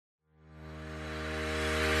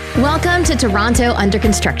Welcome to Toronto Under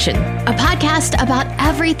Construction, a podcast about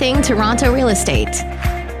everything Toronto real estate.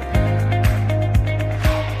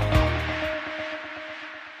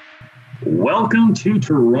 Welcome to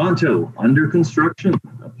Toronto Under Construction,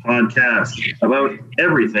 a podcast about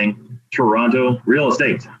everything Toronto real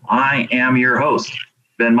estate. I am your host,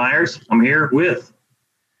 Ben Myers. I'm here with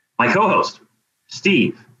my co-host,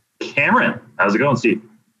 Steve Cameron. How's it going, Steve?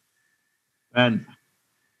 Ben,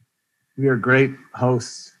 we are great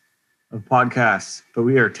hosts of podcasts, but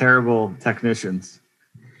we are terrible technicians.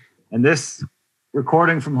 And this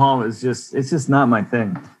recording from home is just not my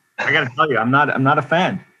thing. I got to tell you, I'm not a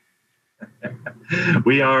fan.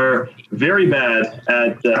 We are very bad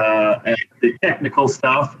at the technical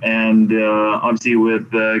stuff, and obviously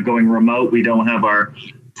with going remote, we don't have our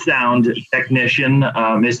sound technician,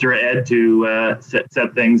 Mr. Ed, to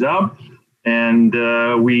set things up. And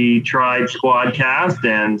we tried Squadcast,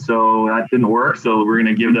 and so that didn't work. So we're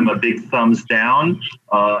going to give them a big thumbs down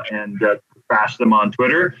and bash them on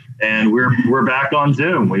Twitter. And we're back on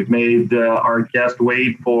Zoom. We've made our guest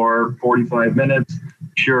wait for 45 minutes.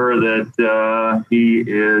 Sure that he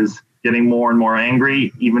is getting more and more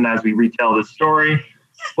angry even as we retell this story.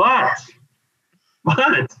 But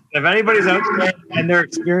if anybody's out there and they're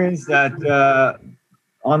experienced that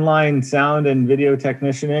online sound and video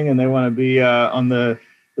technicianing and they want to be on the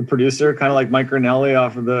producer, kind of like Mike Grinelli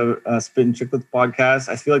off of the Spit and Chicklets podcast,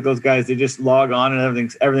 I feel like those guys, they just log on and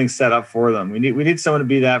everything's set up for them. We need someone to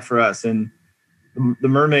be that for us. And the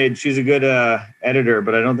mermaid, she's a good editor,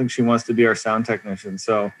 but I don't think she wants to be our sound technician.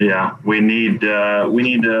 So yeah, we need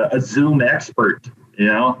a Zoom expert,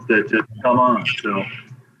 to come on. So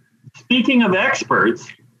speaking of experts,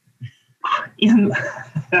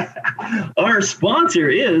 our sponsor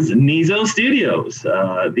is Nizo Studios.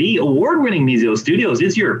 The award-winning Nizo Studios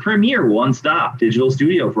is your premier one-stop digital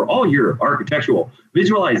studio for all your architectural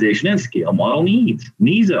visualization and scale model needs.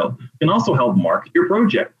 Nizo can also help market your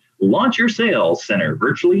project, launch your sales center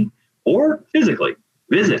virtually or physically.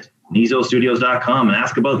 Visit NizoStudios.com and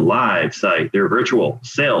ask about Live Site, their virtual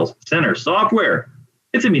sales center software.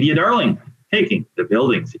 It's a media darling, taking the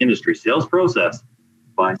buildings industry sales process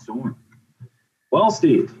by storm. Well,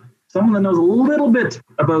 Steve, someone that knows a little bit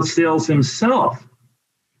about sales himself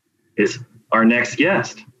is our next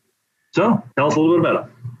guest. So tell us a little bit about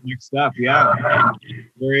him. Next up, yeah.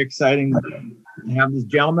 Very exciting to have this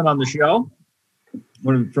gentleman on the show.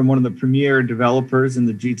 From one of the premier developers in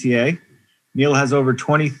the GTA. Neil has over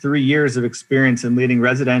 23 years of experience in leading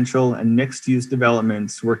residential and mixed-use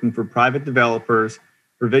developments, working for private developers,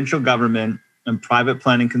 provincial government, and private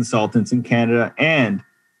planning consultants in Canada and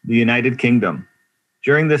the United Kingdom.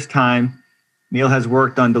 During this time, Neil has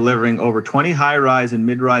worked on delivering over 20 high-rise and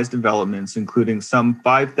mid-rise developments, including some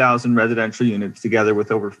 5,000 residential units, together with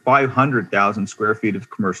over 500,000 square feet of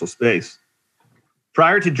commercial space.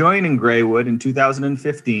 Prior to joining Greywood in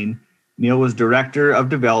 2015, Neil was Director of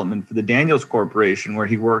Development for the Daniels Corporation, where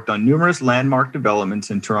he worked on numerous landmark developments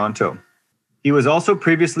in Toronto. He was also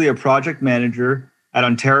previously a project manager at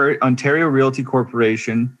Ontario Realty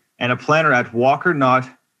Corporation and a planner at Walker Knott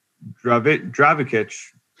Dravikic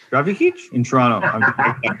in Toronto.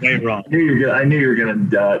 I'm saying wrong. I knew you were going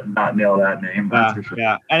to not nail that name. That's for sure.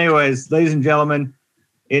 Yeah. Anyways, ladies and gentlemen,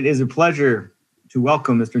 it is a pleasure to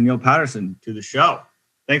welcome Mr. Neil Patterson to the show.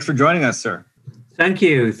 Thanks for joining us, sir. Thank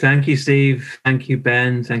you, Steve. Thank you,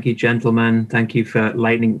 Ben. Thank you, gentlemen. Thank you for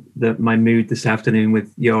lightening my mood this afternoon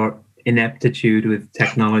with your ineptitude with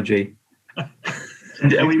technology.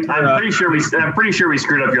 I'm pretty sure we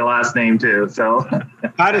screwed up your last name too. So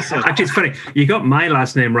Patterson. Actually, it's funny. You got my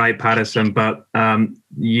last name right, Patterson, but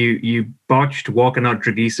you botched Walker Knott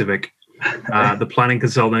Dragicevic, the planning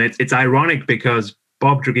consultant. It's ironic because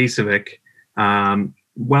Bob Dragicevic,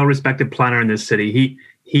 well-respected planner in this city,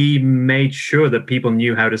 he made sure that people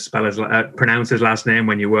knew how to pronounce his last name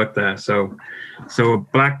when you worked there. So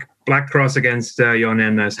black cross against your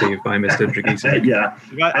name there, Steve, by Mr. Dragicevic. Yeah,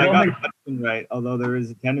 I got Patterson right. Although there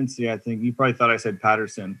is a tendency, I think you probably thought I said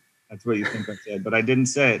Patterson. That's what you think I said, but I didn't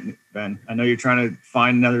say it, Ben. I know you're trying to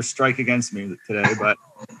find another strike against me today, but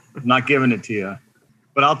I'm not giving it to you.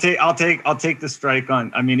 But I'll take the strike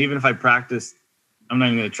on. I mean, even if I practiced. I'm not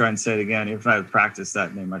even going to try and say it again. If I had practiced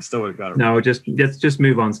that name, I still would have got it. No, just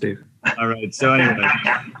move on, Steve. All right. So anyway,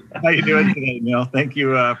 how you doing today, Neil? Thank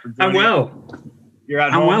you for joining. I'm well. You're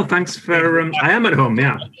at home? I'm well. Thanks for. I am at home.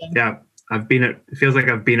 Yeah. I've been at. It feels like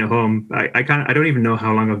I've been at home. I don't even know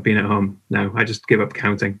how long I've been at home now. I just give up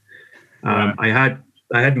counting. Right.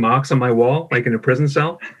 I had marks on my wall, like in a prison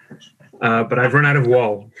cell, but I've run out of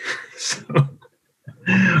wall. So.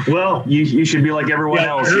 Well, you should be like everyone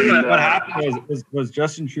else. What happened was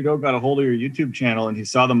Justin Trudeau got a hold of your YouTube channel and he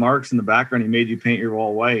saw the marks in the background. He made you paint your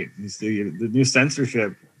wall white. You see the new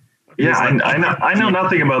censorship. Yeah, I know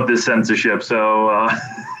nothing about this censorship. So,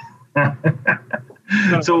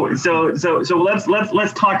 so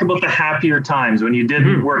let's talk about the happier times when you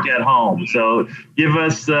didn't work at home. So give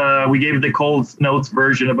us, we gave the Cold Notes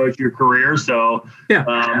version about your career. So,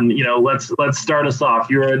 let's start us off.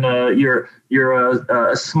 You're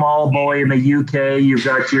a small boy in the UK. You've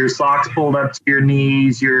got your socks pulled up to your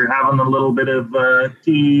knees. You're having a little bit of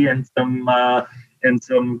tea and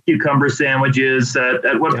some cucumber sandwiches.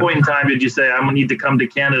 At what point in time did you say, I'm gonna need to come to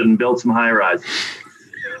Canada and build some high rise?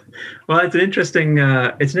 Well, it's an interesting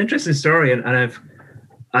story, and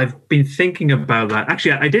I've been thinking about that.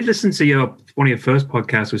 Actually, I did listen to one of your first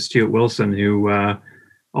podcasts with Stuart Wilson, who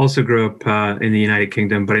also grew up in the United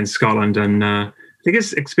Kingdom, but in Scotland, and I think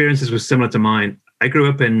his experiences were similar to mine. I grew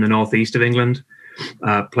up in the northeast of England,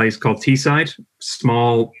 a place called Teesside,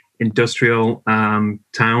 small industrial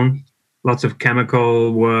town, lots of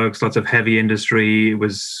chemical works, lots of heavy industry. It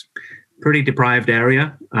was pretty deprived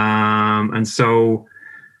area, and so.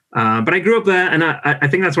 But I grew up there, and I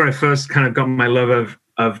think that's where I first kind of got my love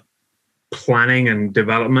of planning and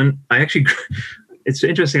development. It's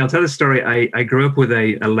interesting. I'll tell this story. I grew up with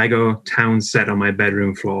a Lego town set on my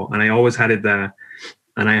bedroom floor, and I always had it there.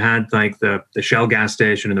 And I had like the Shell gas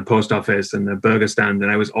station and the post office and the burger stand,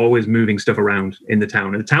 and I was always moving stuff around in the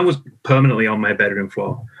town. And the town was permanently on my bedroom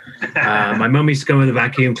floor. My mum used to come with a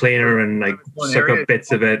vacuum cleaner and like suck up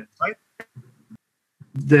bits of it.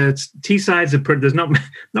 The Teesside's there's not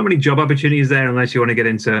many job opportunities there unless you want to get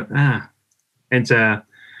into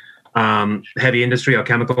heavy industry or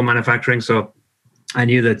chemical manufacturing. So I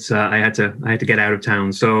knew that I had to get out of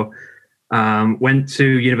town. So went to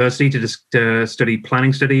university to study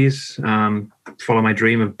planning studies, follow my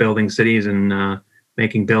dream of building cities and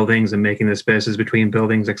making buildings and making the spaces between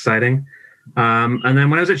buildings exciting. And then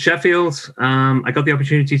when I was at Sheffield, I got the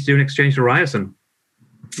opportunity to do an exchange to Ryerson.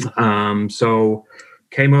 So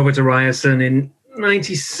came over to Ryerson in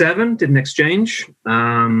 97, did an exchange,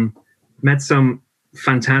 met some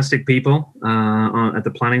fantastic people at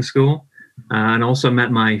the planning school, and also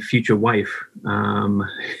met my future wife,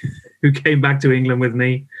 who came back to England with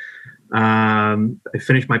me. I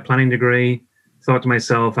finished my planning degree, thought to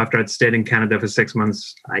myself after I'd stayed in Canada for 6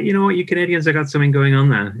 months, you know what, you Canadians have got something going on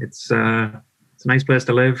there. It's a nice place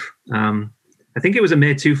to live. I think it was a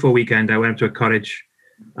May 24 weekend. I went up to a cottage,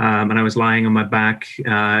 and I was lying on my back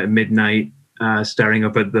at midnight, staring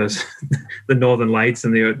up at the northern lights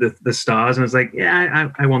and the stars, and I was like, yeah,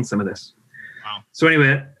 I want some of this. Wow. So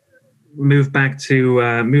anyway, moved back to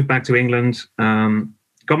England,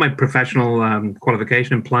 got my professional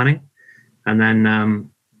qualification in planning, and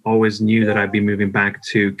then always knew that I'd be moving back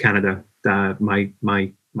to Canada.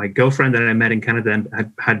 My girlfriend that I met in Canada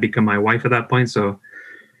had become my wife at that point, so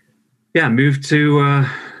yeah, moved to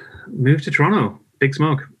Toronto. Big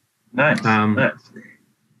smoke. Nice. Nice.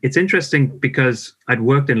 It's interesting because I'd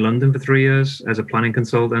worked in London for 3 years as a planning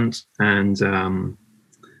consultant, and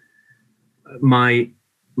my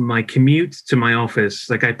commute to my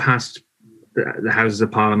office, like I passed the Houses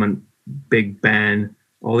of Parliament, Big Ben,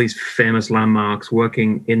 all these famous landmarks,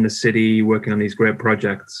 working in the city, working on these great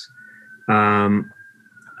projects. And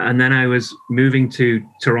then I was moving to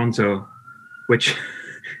Toronto, which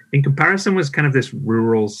in comparison was kind of this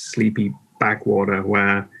rural, sleepy backwater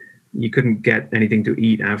where you couldn't get anything to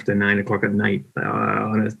eat after 9 o'clock at night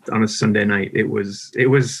on a Sunday night. It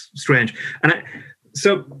was strange. And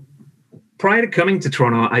so prior to coming to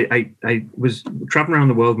Toronto, I was traveling around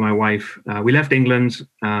the world with my wife. We left England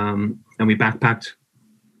and we backpacked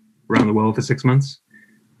around the world for 6 months.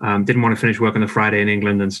 Didn't want to finish work on the Friday in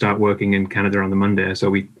England and start working in Canada on the Monday. So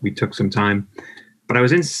we took some time. But I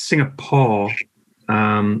was in Singapore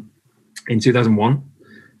in 2001.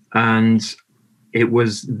 And it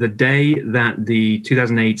was the day that the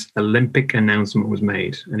 2008 Olympic announcement was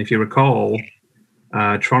made. And if you recall,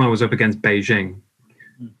 Toronto was up against Beijing.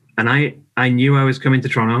 And I knew I was coming to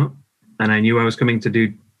Toronto, and I knew I was coming to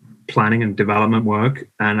do planning and development work.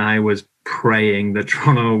 And I was praying that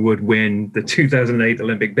Toronto would win the 2008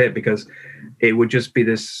 Olympic bid, because it would just be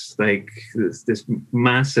this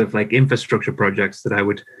massive like infrastructure projects that I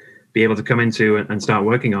would be able to come into and start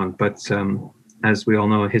working on. But as we all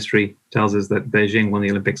know, history tells us that Beijing won the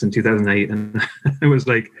Olympics in 2008, and it was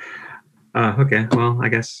like, okay, well, I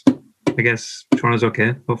guess Toronto's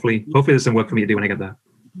okay. Hopefully there's some work for me to do when I get there.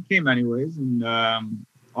 You came anyways, and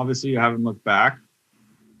obviously you haven't looked back.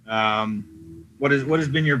 What has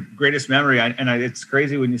been your greatest memory? And it's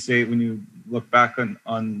crazy when you look back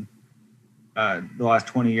on the last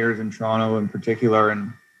 20 years in Toronto in particular,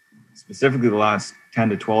 and specifically the last 10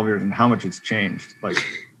 to 12 years, and how much it's changed. Like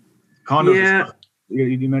condos, Yeah.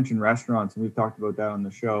 You mentioned restaurants, and we've talked about that on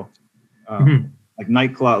the show. Mhm. Like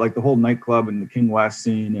nightclub, like the whole nightclub and the King West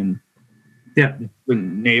scene, and Yeah.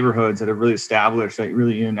 different neighborhoods that have really established. Like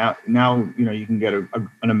really, now you can get an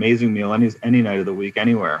amazing meal any night of the week,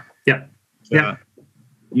 anywhere. Yeah. So, Yeah.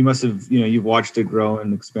 You must have, you've watched it grow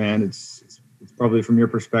and expand. It's probably from your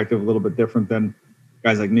perspective a little bit different than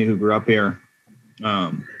guys like me who grew up here.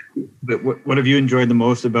 But what have you enjoyed the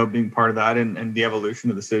most about being part of that and the evolution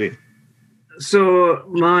of the city? So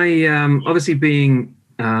my obviously being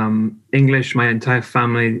English, my entire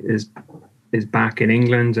family is back in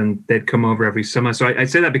England, and they'd come over every summer. So I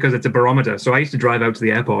say that because it's a barometer. So I used to drive out to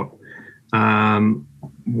the airport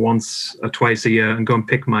once or twice a year and go and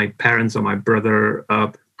pick my parents or my brother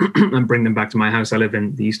up and bring them back to my house. I live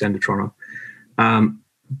in the East End of Toronto.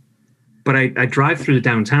 But I drive through the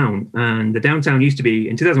downtown, and the downtown used to be,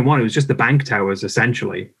 in 2001, it was just the bank towers,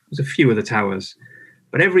 essentially. There's a few of the towers.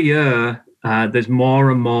 But every year, there's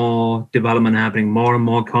more and more development happening, more and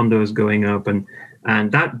more condos going up.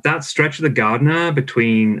 And that stretch of the Gardiner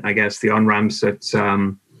between, I guess, the on-ramps at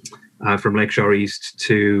from Lakeshore East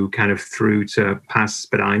to kind of through to past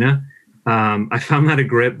Spadina, I found that a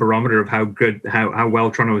great barometer of how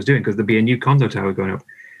well Toronto was doing, because there'd be a new condo tower going up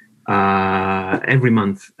every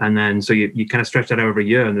month, and then so you kind of stretch that over a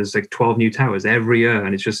year, and there's like 12 new towers every year,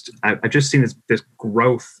 and it's just I've just seen this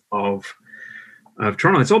growth of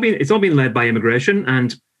Toronto. It's all been led by immigration,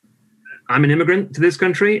 and I'm an immigrant to this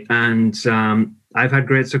country, and I've had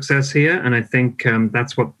great success here, and I think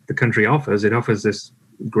that's what the country offers. It offers this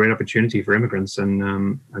great opportunity for immigrants,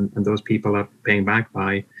 and those people are paying back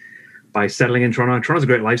by settling in Toronto. Toronto's a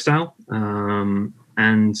great lifestyle.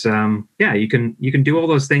 You can do all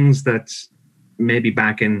those things that maybe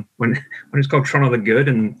back in when it's called Toronto the Good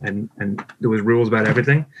and there was rules about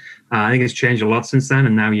everything. I think it's changed a lot since then,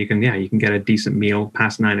 and now you can get a decent meal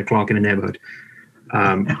past 9 o'clock in a neighborhood.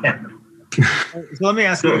 So let me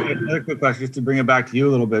ask you another quick question, just to bring it back to you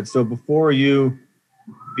a little bit. So before you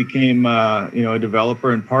became a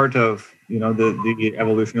developer and part of the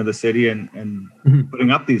evolution of the city and putting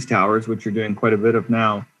up these towers, which you're doing quite a bit of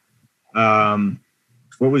now.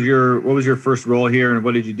 What was your first role here, and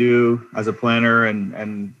what did you do as a planner,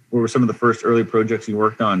 and what were some of the first early projects you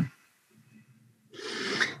worked on?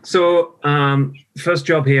 So first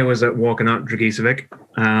job here was at Walker Knott Dragicevic.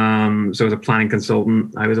 So I was a planning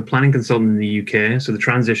consultant. I was a planning consultant in the UK, so the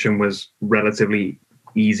transition was relatively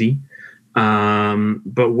easy.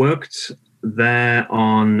 But worked there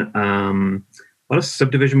on a lot of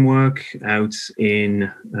subdivision work out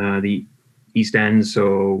in the East End,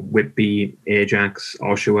 so Whitby, Ajax,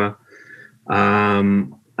 Oshawa.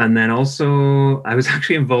 And then also I was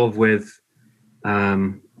actually involved with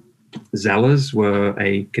Zellers, were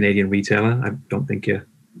a Canadian retailer. I don't think you're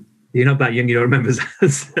not that young, you don't remember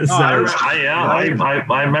Zellers.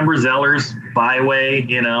 I remember Zellers, Byway,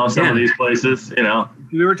 some of these places,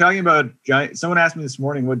 We were talking about someone asked me this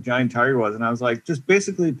morning what Giant Tiger was, and I was like, just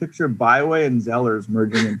basically picture Byway and Zellers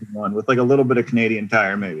merging into one with like a little bit of Canadian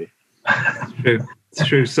Tire, maybe. It's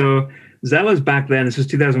true. So Zellers back then, this was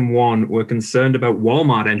 2001, were concerned about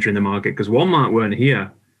Walmart entering the market, because Walmart weren't here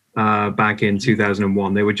back in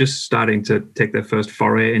 2001. They were just starting to take their first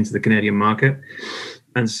foray into the Canadian market.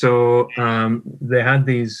 And so they had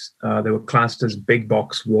these, they were classed as big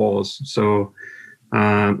box wars. So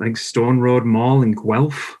like Stone Road Mall in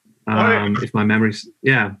Guelph, if my memory's,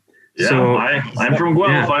 Yeah, so, I'm from Guelph.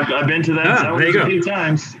 Yeah. I've been to that a few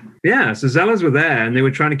times. Yeah, so Zellers were there, and they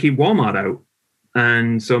were trying to keep Walmart out.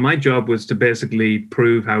 And so my job was to basically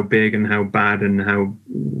prove how big and how bad and how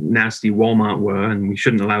nasty Walmart were, and we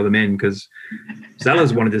shouldn't allow them in, because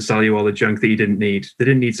Zellers wanted to sell you all the junk that you didn't need. They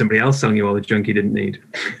didn't need somebody else selling you all the junk you didn't need.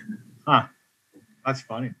 Huh. That's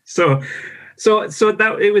funny. So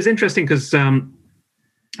that it was interesting, because I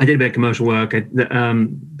did a bit of commercial work.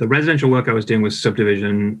 The residential work I was doing was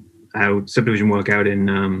subdivision work out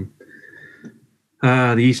in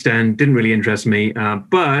the East End. Didn't really interest me,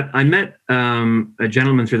 but I met a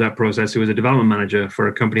gentleman through that process who was a development manager for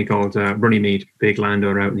a company called Runnymede, big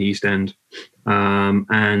landowner out in the East End,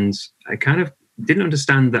 and I kind of didn't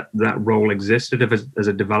understand that role existed as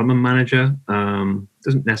a development manager.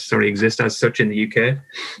 Doesn't necessarily exist as such in the UK,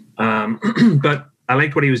 but I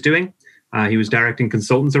liked what he was doing. He was directing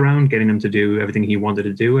consultants around, getting them to do everything he wanted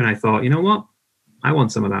to do, and I thought, you know what, I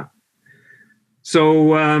want some of that.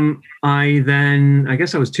 So I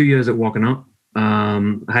guess I was 2 years at Walker Knott.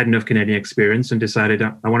 I had enough Canadian experience and decided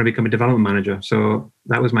I want to become a development manager. So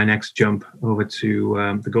that was my next jump over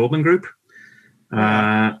to the Goldman Group.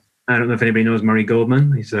 I don't know if anybody knows Murray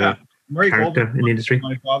Goldman. He's a Murray character Goldman in the industry. and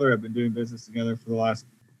my father have been doing business together for the last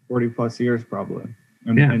 40 plus years, probably.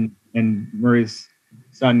 And Murray's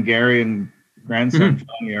son Gary and grandson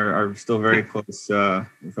Johnny are still very close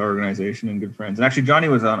with our organization and good friends. And actually, Johnny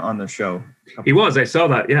was on the show. He was. I saw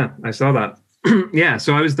that. Yeah, I saw that. Yeah.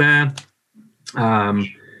 So I was there.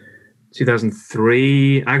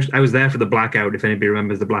 2003. I was there for the blackout. If anybody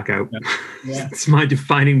remembers the blackout, it's my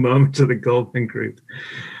defining moment of the Goldman Group.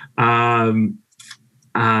 Learned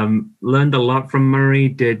a lot from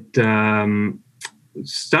Murray.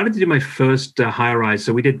 Started to do my first high rise.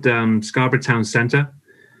 So we did Scarborough Town Centre.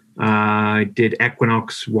 I did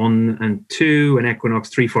Equinox 1 and 2 and Equinox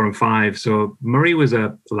 3, 4, and 5. So Murray was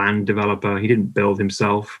a land developer. He didn't build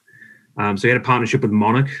himself. So he had a partnership with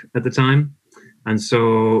Monarch at the time. And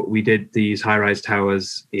so we did these high-rise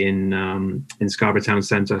towers in Scarborough Town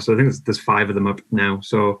Centre. So I think there's 5 of them up now.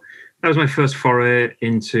 So that was my first foray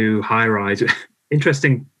into high-rise.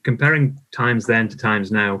 Interesting, comparing times then to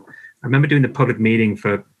times now. I remember doing the public meeting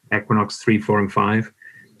for Equinox 3, 4, and 5.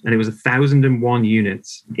 And it was 1,001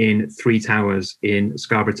 units in 3 towers in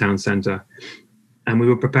Scarborough Town Centre. And we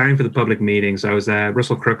were preparing for the public meeting. So I was there.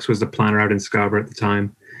 Russell Crooks was the planner out in Scarborough at the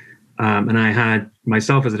time. And I had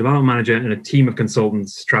myself as a development manager and a team of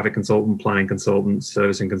consultants, traffic consultant, planning consultant,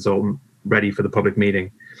 servicing consultant, ready for the public meeting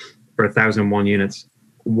for 1,001 units.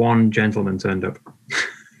 One gentleman turned up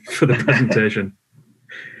for the presentation.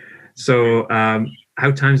 So how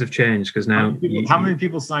times have changed, because now... How many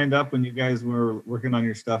people signed up when you guys were working on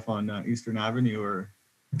your stuff on Eastern Avenue or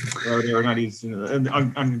not Eastern,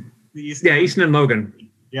 on the Eastern? Yeah, Eastern and Logan.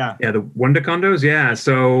 Yeah, the Wonder Condos. Yeah,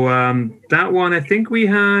 so that one, I think we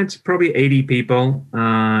had probably 80 people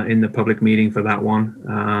in the public meeting for that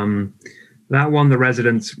one. That one, the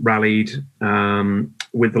residents rallied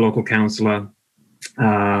with the local councillor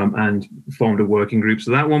and formed a working group.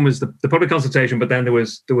 So that one was the public consultation, but then there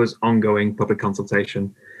was ongoing public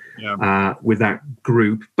consultation with that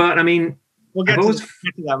group. But I mean, we'll get to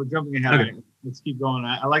that. We're jumping ahead. Okay. Let's keep going.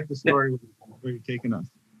 I like the story where you're taking us.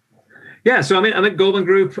 Yeah, so I'm at Goldman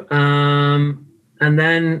Group, and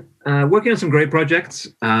then working on some great projects.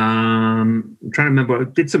 I'm trying to remember, I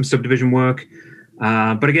did some subdivision work.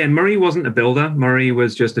 But again, Murray wasn't a builder. Murray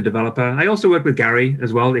was just a developer. I also worked with Gary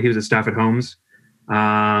as well. He was a staff at Homes.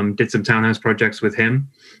 Did some townhouse projects with him.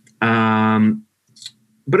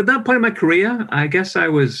 But at that point in my career, I guess I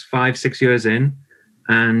was 5-6 years in,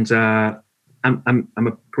 and I'm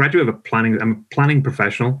a graduate of planning. I'm a planning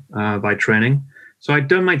professional by training. So I'd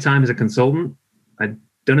done my time as a consultant. I'd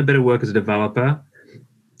done a bit of work as a developer.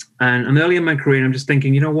 And I'm early in my career, and I'm just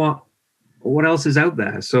thinking, you know what? What else is out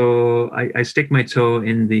there? So I stick my toe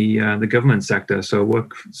in the government sector. So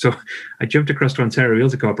I jumped across to Ontario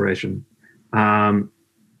Realty Corporation.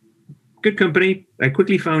 Good company. I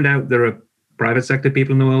quickly found out there are private sector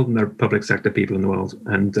people in the world and there are public sector people in the world.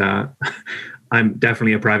 And I'm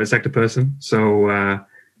definitely a private sector person. So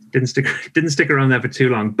didn't stick around there for too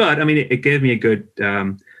long. But I mean, it gave me a good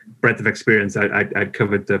breadth of experience. I'd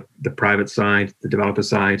covered the private side, the developer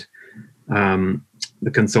side,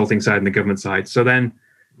 the consulting side, and the government side. So then,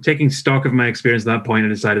 taking stock of my experience at that point, I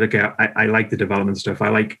decided, okay, I like the development stuff. I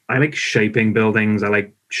like shaping buildings. I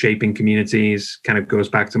like shaping communities. Kind of goes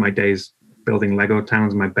back to my days building Lego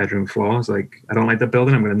towns on my bedroom floors. Like, I don't like that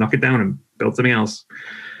building. I'm going to knock it down and build something else.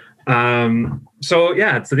 So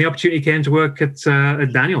the opportunity came to work at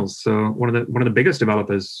Daniels, so one of the biggest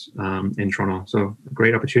developers in Toronto. So a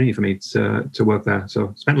great opportunity for me to work there.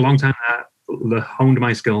 So spent a long time there, honed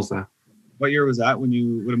my skills there. What year was that when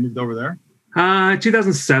you would have moved over there?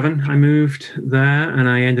 2007, I moved there, and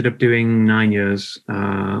I ended up doing 9 years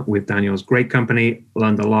with Daniels. Great company,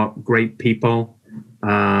 learned a lot, great people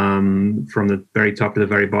from the very top to the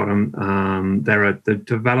very bottom. They're the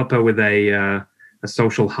developer with a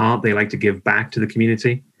social heart. They like to give back to the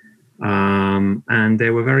community, and they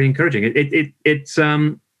were very encouraging. It's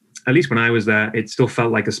at least when I was there, it still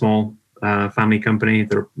felt like a small family company.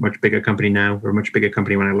 They're a much bigger company now. They're a much bigger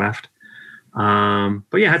company when I left.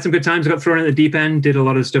 But yeah, had some good times. I got thrown in the deep end, did a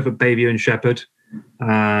lot of stuff at Bayview and Shepherd.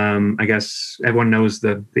 I guess everyone knows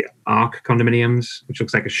the Arc condominiums, which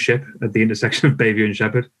looks like a ship at the intersection of Bayview and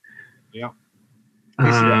Shepherd. Yeah.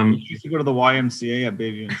 I used to go to the YMCA at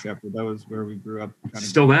Bayview and Shepherd. That was where we grew up.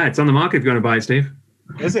 Still there. It's on the market if you want to buy it, Steve.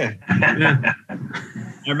 Is it? Yeah. I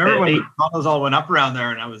remember when the condos all went up around there,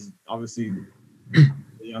 and I was obviously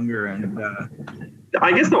younger. And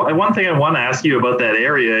I guess the one thing I want to ask you about that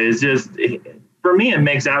area is just, for me, it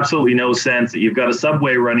makes absolutely no sense that you've got a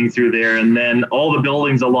subway running through there, and then all the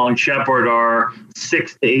buildings along Shepherd are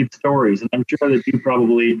 6 to 8 stories. And I'm sure that you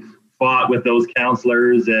probably fought with those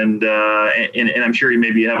councillors, and I'm sure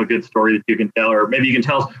maybe you have a good story that you can tell, or maybe you can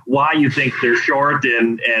tell us why you think they're short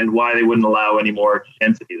and why they wouldn't allow any more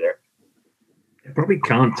density there. I probably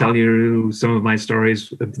can't tell you some of my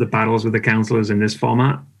stories of the battles with the councillors in this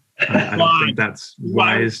format. I don't think that's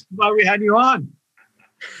wise. Why we had you on?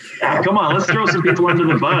 Come on, let's throw some people under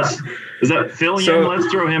the bus. Is that Fillion? Let's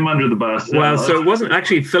throw him under the bus. Well, so it wasn't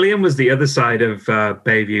actually, Fillion was the other side of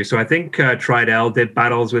Bayview. So I think Tridel did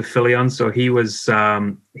battles with Fillion. So he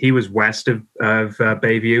was west of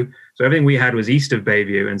Bayview. So everything we had was east of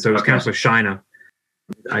Bayview. And so it was Councillor Shiner.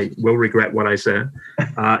 I will regret what I said.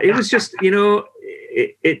 It was just,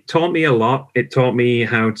 it taught me a lot. It taught me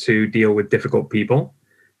how to deal with difficult people.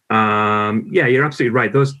 Yeah, you're absolutely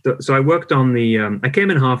right. So I worked on I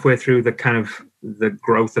came in halfway through the kind of the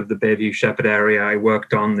growth of the Bayview Shepherd area. I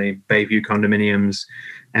worked on the Bayview condominiums,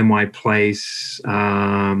 NY Place,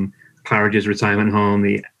 Claridge's retirement home,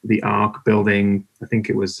 the Arc building. I think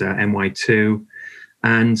it was NY2.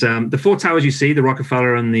 And the four towers you see, the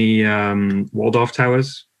Rockefeller and the Waldorf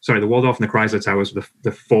towers, the Waldorf and the Chrysler towers,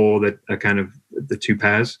 the four that are kind of the two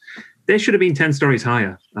pairs, they should have been 10 stories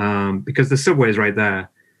higher because the subway is right there.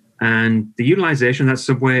 And the utilization of that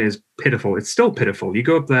subway is pitiful. It's still pitiful. You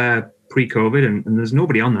go up there pre-COVID and there's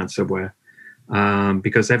nobody on that subway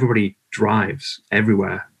because everybody drives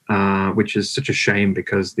everywhere, which is such a shame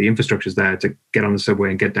because the infrastructure is there to get on the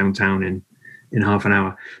subway and get downtown in half an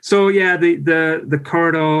hour. So yeah, the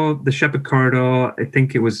corridor, the Shepherd corridor, I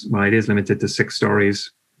think it is limited to 6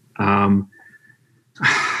 stories. I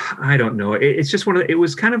don't know. It's just it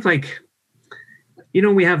was kind of like,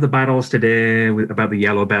 we have the battles today about the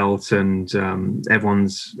Yellow Belt and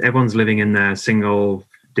everyone's living in their single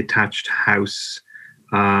detached house,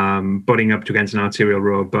 butting up against an arterial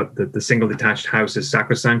road, but the single detached house is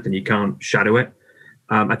sacrosanct and you can't shadow it.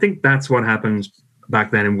 I think that's what happened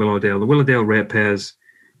back then in Willowdale. The Willowdale ratepayers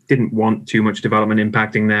didn't want too much development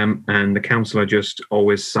impacting them, and the councillor just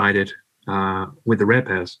always sided with the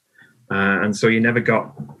ratepayers. And so you never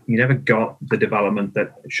got the development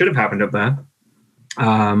that should have happened up there.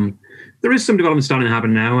 There is some development starting to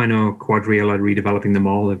happen now. I know Quadreal are redeveloping them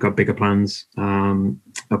all. They've got bigger plans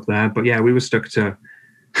up there. But yeah, we were stuck to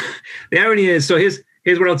the irony is, so here's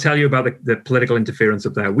what I'll tell you about the political interference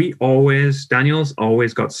up there. Daniels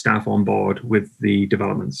always got staff on board with the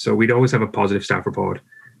developments. So we'd always have a positive staff report.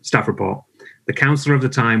 The councillor of the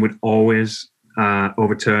time would always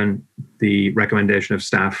overturn the recommendation of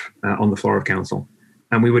staff on the floor of council.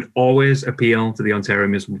 And we would always appeal to the Ontario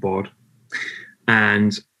Municipal Board.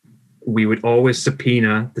 And we would always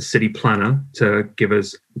subpoena the city planner to give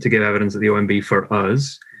evidence at the OMB for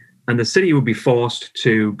us. And the city would be forced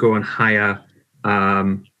to go and hire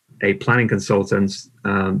a planning consultant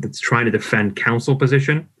that's trying to defend council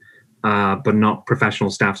position, but not professional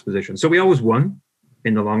staff's position. So we always won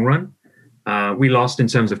in the long run. We lost in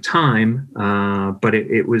terms of time, but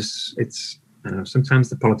it's sometimes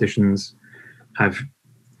the politicians have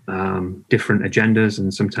different agendas,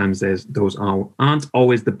 and sometimes those aren't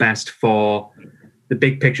always the best for the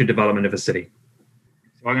big picture development of a city.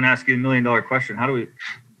 So I'm going to ask you $1 million question. How do we?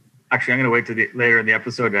 Actually, I'm going to wait till later in the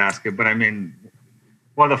episode to ask it. But I mean,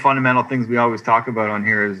 one of the fundamental things we always talk about on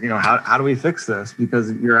here is, how do we fix this?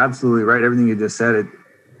 Because you're absolutely right. Everything you just said, it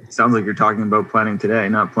sounds like you're talking about planning today,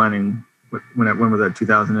 not planning when was that,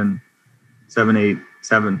 2007, 8,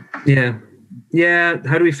 7? Yeah.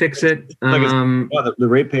 How do we fix it? The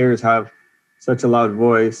ratepayers have such a loud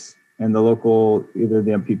voice, and the local, either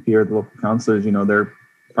the MPP or the local councillors, their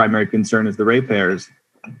primary concern is the ratepayers,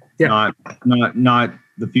 not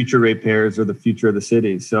the future ratepayers or the future of the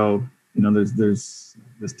city. So, there's this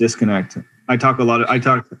disconnect. I talked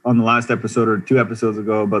on the last episode or 2 episodes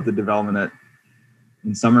ago about the development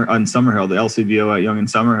on Summerhill, the LCBO at Yonge and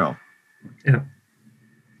Summerhill. Yeah.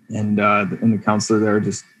 And the councillor there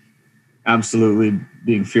just absolutely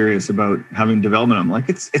being furious about having development. I'm like,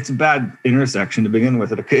 it's a bad intersection to begin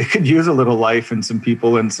with. It could use a little life and some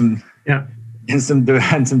people and some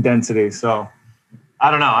density. So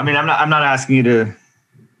I don't know. I mean, I'm not asking you to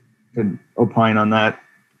opine on that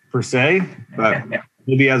per se, but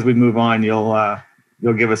maybe as we move on, you'll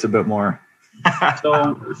give us a bit more.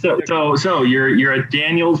 So you're at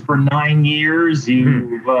Daniels for 9 years.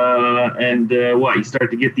 You've you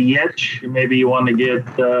start to get the itch. Maybe you want to get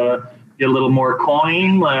a little more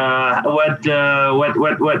coin. What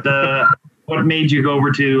made you go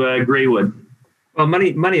over to Greywood? Well,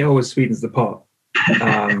 money always sweetens the pot.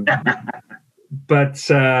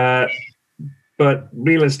 But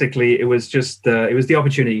realistically, it was just it was the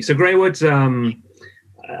opportunity. So Greywood,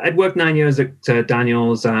 I'd worked 9 years at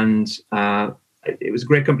Daniels, and it was a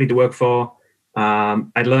great company to work for.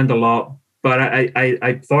 I learned a lot, but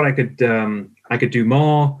I thought I could do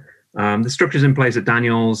more. The structures in place at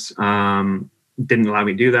Daniels didn't allow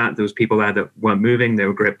me to do that. There was people there that weren't moving. They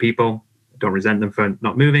were great people. Don't resent them for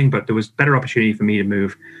not moving, but there was better opportunity for me to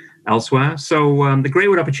move elsewhere. So the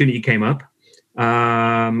Greywood opportunity came up.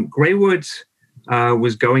 Greywood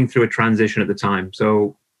was going through a transition at the time.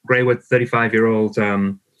 So Greywood, 35-year-old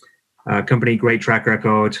company, great track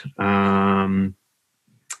record. They're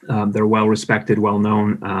well-respected,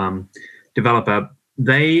 well-known developer.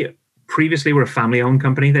 They previously were a family-owned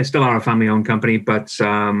company. They still are a family-owned company, but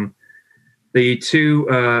the two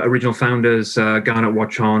original founders, Garnet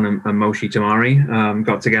Watchorn and Moshe Tamari,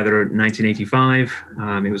 got together in 1985.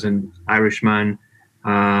 He was an Irishman,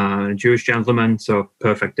 a Jewish gentleman, so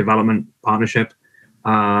perfect development partnership.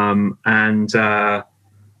 And so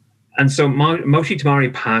Moshe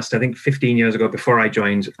Tamari passed, I think, 15 years ago before I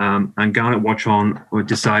joined, and Garnet Watchorn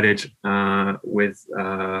decided with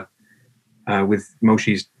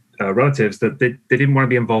Moshe's relatives that they didn't want to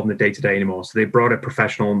be involved in the day-to-day anymore. So they brought a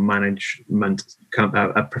professional management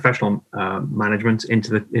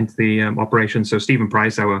into the operation. So Stephen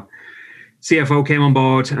Price, our CFO, came on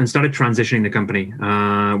board and started transitioning the company.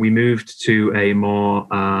 We moved to a more,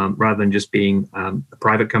 rather than just being a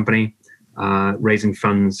private company, raising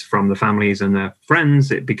funds from the families and their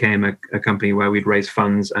friends, it became a company where we'd raise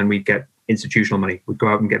funds and we'd get institutional money. We'd go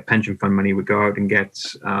out and get pension fund money. We'd go out and get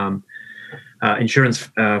insurance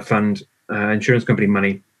company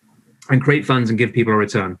money, and create funds and give people a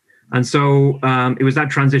return. And so it was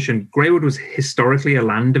that transition. Greywood was historically a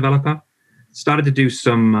land developer, started to do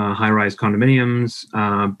some high-rise condominiums,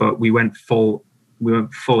 but we went full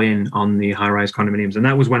in on the high-rise condominiums. And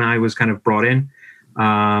that was when I was kind of brought in.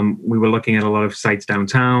 We were looking at a lot of sites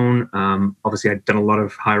downtown. Obviously, I'd done a lot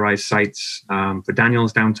of high-rise sites for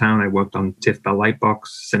Daniels downtown. I worked on TIFF Bell Lightbox,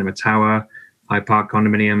 Cinema Tower, High Park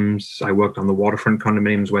condominiums. I worked on the waterfront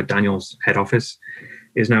condominiums where Daniels' head office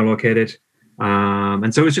is now located.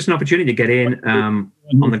 And so it was just an opportunity to get in on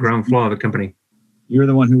the ground floor of the company. You're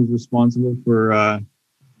the one who was responsible for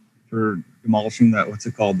demolishing that, what's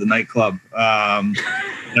it called? The nightclub.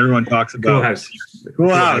 Everyone talks about. Cool House. Cool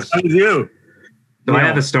House. That was you. So I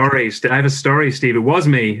have a story, Steve. It was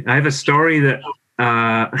me. I have a story that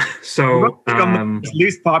I'm the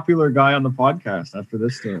least popular guy on the podcast after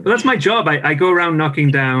this story. Well, that's my job. I go around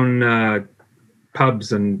knocking down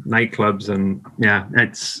pubs and nightclubs, and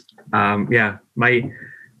it's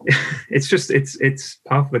it's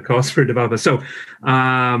part of the cost for a developer. So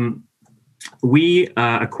we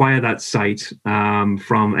acquired that site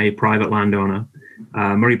from a private landowner.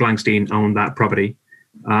 Murray Blankstein owned that property,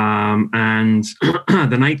 and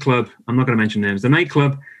the nightclub, I'm not going to mention names, the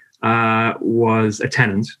nightclub was a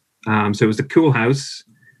tenant. So it was the Cool House.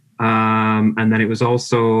 And then it was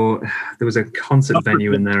also, there was a concert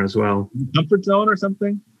venue in there as well. Comfort Zone or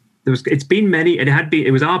something? It was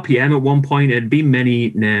RPM at one point. It had been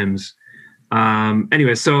many names.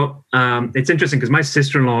 Anyway, so it's interesting because my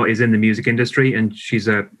sister-in-law is in the music industry, and she's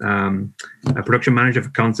a production manager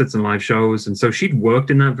for concerts and live shows. And so she'd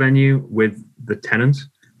worked in that venue with the tenant.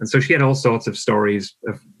 And so she had all sorts of stories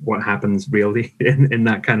of what happens really in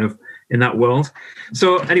that world.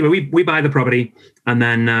 So anyway, we buy the property, and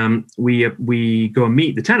then we go and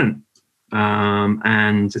meet the tenant.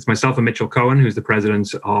 And it's myself and Mitchell Cohen, who's the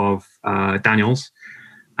president of Daniels.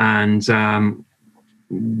 And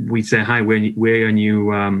we say, hi, we're your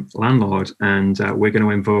new landlord, and we're going to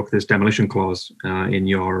invoke this demolition clause in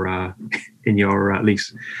your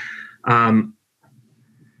lease.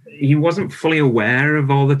 He wasn't fully aware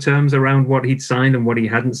of all the terms around what he'd signed and what he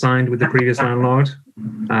hadn't signed with the previous landlord.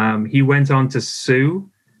 He went on to sue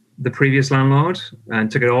the previous landlord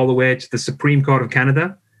and took it all the way to the Supreme Court of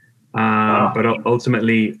Canada, but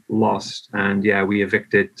ultimately lost. And we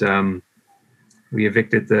evicted the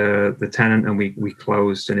tenant, and we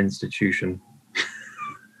closed an institution.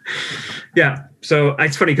 So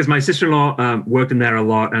it's funny because my sister-in-law worked in there a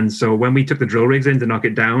lot, and so when we took the drill rigs in to knock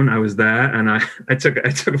it down, I was there, and I took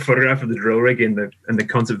a photograph of the drill rig in the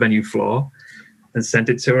concert venue floor and sent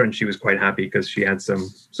it to her, and she was quite happy because she had some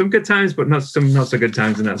good times, but not so good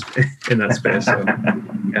times in that space. So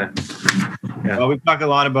Well, we talk a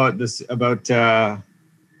lot about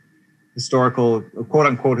historical, quote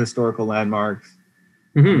unquote, historical landmarks.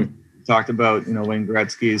 Mm-hmm. Talked about Wayne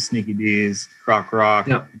Gretzky's, Sneaky D's, Croc Rock.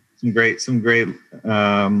 Yeah. Some great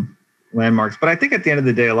landmarks. But I think at the end of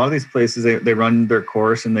the day, a lot of these places they run their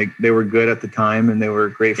course, and they were good at the time, and they were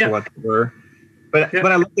great for what they were. But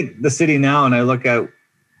when I look at the city now, and I look at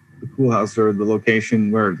the Cool House, or the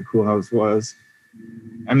location where the Cool House was,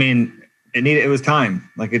 I mean, it was time.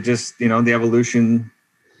 Like, it just the evolution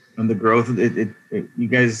and the growth. You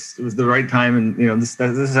guys, it was the right time, and this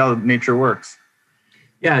is how nature works.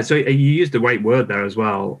 Yeah, so you used the right word there as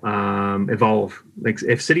well. Evolve. Like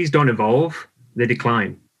if cities don't evolve, they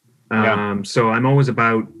decline. So I'm always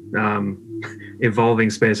about evolving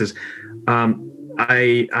spaces.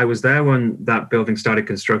 I was there when that building started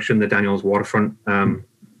construction, the Daniels Waterfront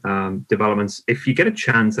developments. If you get a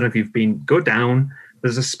chance, I don't know if you've been, go down.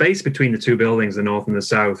 There's a space between the two buildings, the north and the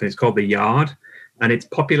south, and it's called the Yard. And it's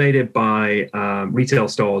populated by retail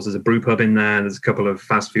stores. There's a brew pub in there. There's a couple of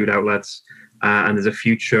fast food outlets. And there's a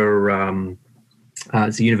future,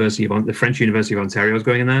 it's the French University of Ontario is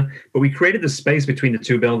going in there. But we created the space between the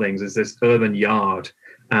two buildings as this urban yard.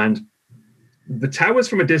 And the towers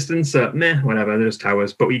from a distance, whatever, they're just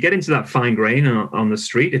towers. But when you get into that fine grain on the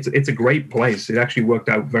street, it's a great place. It actually worked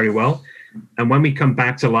out very well. And when we come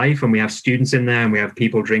back to life and we have students in there and we have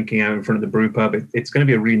people drinking out in front of the brew pub, it's going to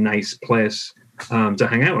be a really nice place to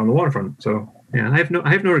hang out on the waterfront. So yeah, I have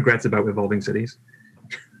no regrets about evolving cities.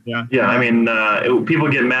 Yeah. I mean, people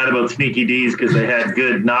get mad about Sneaky D's because they had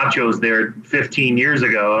good nachos there 15 years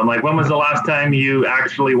ago. I'm like, when was the last time you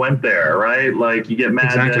actually went there, right? Like, you get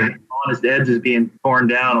mad that Honest Ed's is being torn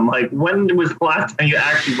down. I'm like, when was the last time you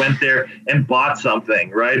actually went there and bought something,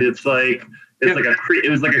 right? It's like it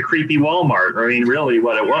was like a creepy Walmart. I mean, really,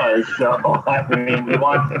 what it was. So I mean, we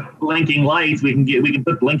want blinking lights. We can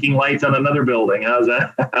put blinking lights on another building. How's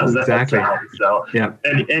that? Exactly. Sound? So yeah.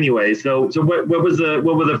 And anyway, so what were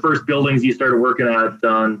the first buildings you started working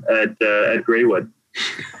at Greywood?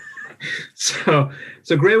 So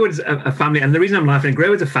Greywood's a family, and the reason I'm laughing,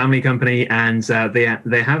 Greywood's a family company, and they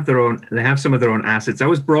have some of their own assets. I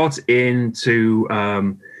was brought in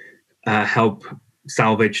to help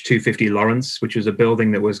salvage 250 Lawrence, which was a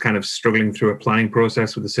building that was kind of struggling through a planning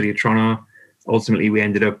process with the city of Toronto. Ultimately, we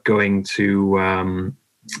ended up going to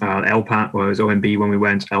LPAT, or it was OMB when we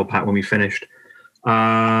went, LPAT when we finished.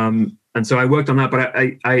 And so I worked on that, but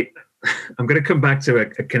I'm going to come back to a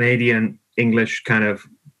Canadian English kind of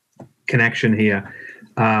connection here.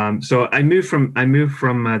 So I moved from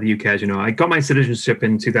the UK, as you know. I got my citizenship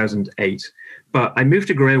in 2008. But I moved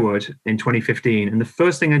to Greywood in 2015, and the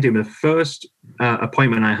first thing I do, the first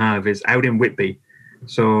appointment I have is out in Whitby.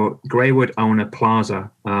 So Greywood own a plaza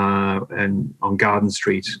and on Garden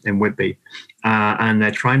Street in Whitby, and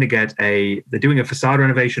they're trying to they're doing a facade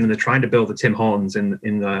renovation, and they're trying to build a Tim Hortons in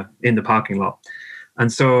the parking lot. And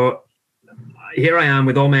so here I am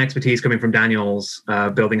with all my expertise coming from Daniels,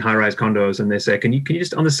 building high-rise condos, and they say, "Can you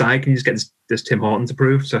just on the side? Can you just get this Tim Hortons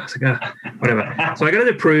approved?" So I was like, whatever. So I got it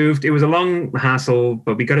approved. It was a long hassle,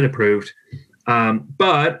 but we got it approved.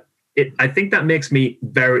 But I think that makes me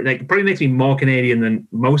probably makes me more Canadian than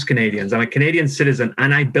most Canadians. I'm a Canadian citizen,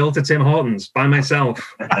 and I built a Tim Hortons by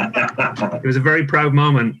myself. It was a very proud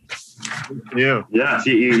moment. Yeah. Yes,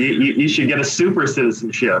 you should get a super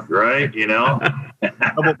citizenship, right? You know,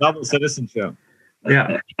 double citizenship.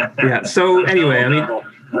 Yeah. So anyway,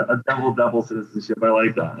 a double citizenship. I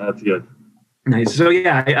like that. That's good. Nice. So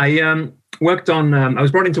yeah, I worked on. I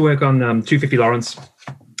was brought in to work on 250 Lawrence,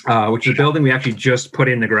 which is a building we actually just put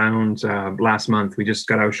in the ground last month. We just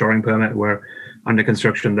got our shoring permit. We're under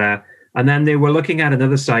construction there, and then they were looking at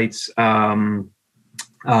another site in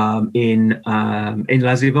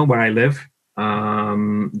Leslieville, where I live,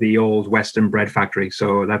 the old Western bread factory.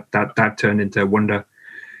 So that turned into Wonder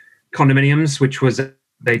Condominiums, which was a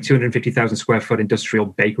 250,000 square foot industrial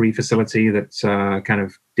bakery facility that kind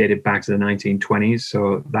of dated back to the 1920s.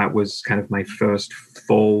 So that was kind of my first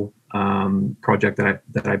full project that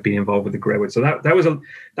I've been involved with the Greywood. So that was a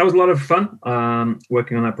lot of fun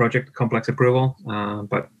working on that project, complex approval,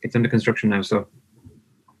 but it's under construction now. So.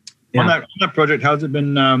 Yeah. On that project, how's it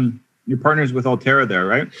been? Your partners with Altera there,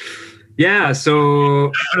 right? Yeah.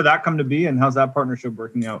 So how did that come to be, and how's that partnership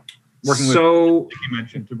working out? Working with you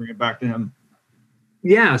mentioned, to bring it back to him.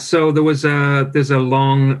 Yeah. So there's a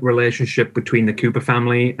long relationship between the Cooper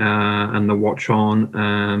family and the Watchorn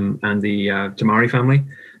and the Tamari family.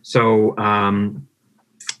 So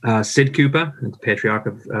Sid Cooper, the patriarch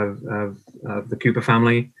of the Cooper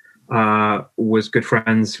family, was good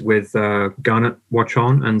friends with Garnet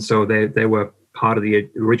Watchorn, and so they were part of the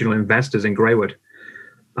original investors in Greywood.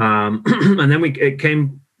 And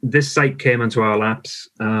then this site came onto our laps,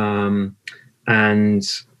 and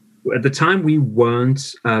at the time we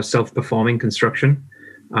weren't self-performing construction,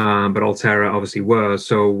 but Altera obviously were.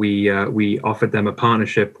 So we offered them a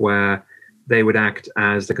partnership where they would act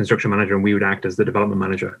as the construction manager and we would act as the development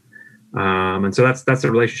manager. And so that's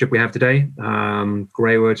the relationship we have today.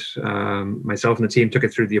 Greywood, myself and the team took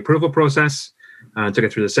it through the approval process. took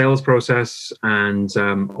it through the sales process, and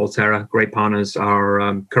Altera, great partners,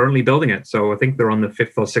 are currently building it. So I think they're on the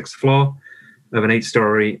 5th or 6th floor of an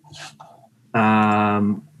 8-story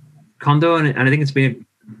condo, and I think it's been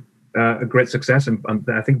a great success, and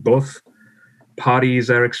I think both parties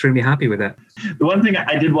are extremely happy with it. The one thing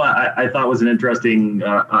I thought was an interesting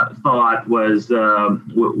thought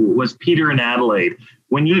was Peter and Adelaide.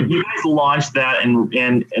 When you guys launched that,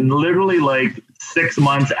 and literally like 6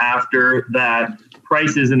 months after that,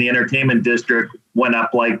 prices in the entertainment district went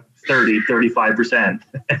up like 35%.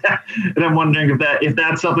 And I'm wondering if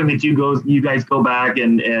that's something that you guys go back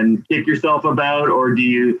and kick yourself about, or do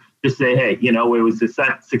you just say, hey, it was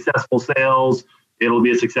successful sales, it'll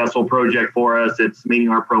be a successful project for us, it's meeting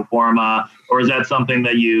our pro forma, or is that something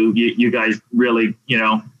that you guys really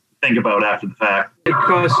think about after the fact? Of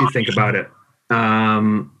course you think about it.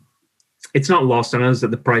 It's not lost on us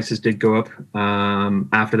that the prices did go up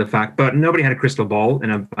after the fact, but nobody had a crystal ball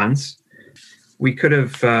in advance. We could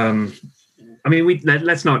have.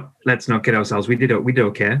 Let's not kid ourselves. We did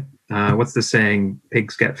okay. What's the saying?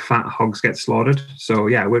 Pigs get fat, hogs get slaughtered. So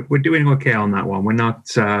yeah, we're doing okay on that one. We're not.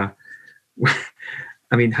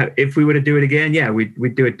 If we were to do it again, yeah,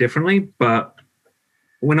 we'd do it differently, but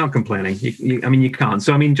we're not complaining. You can't.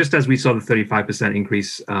 So just as we saw the 35%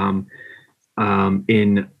 increase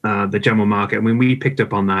in the general market, we picked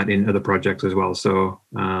up on that in other projects as well. So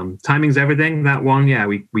timing's everything. That one, yeah,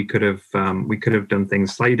 we could have done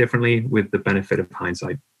things slightly differently with the benefit of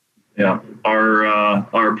hindsight. Yeah,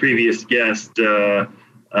 our previous guest,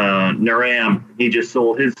 Naram, he just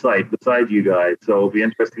sold his site beside you guys, so it'll be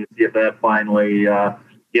interesting to see if that finally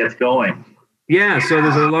gets going. Yeah, so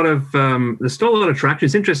there's still a lot of traction.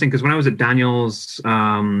 It's interesting because when I was at Daniels,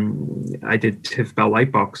 I did TIFF Bell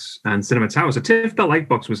Lightbox and Cinema Tower. So TIFF Bell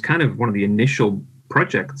Lightbox was kind of one of the initial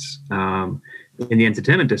projects in the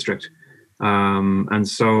entertainment district. And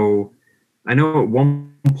so I know at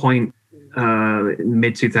one point in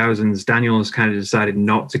mid-2000s, Daniels kind of decided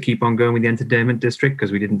not to keep on going with the entertainment district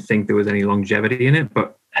because we didn't think there was any longevity in it.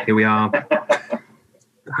 But here we are,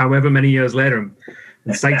 however many years later.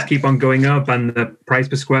 The sites keep on going up, and the price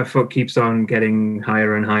per square foot keeps on getting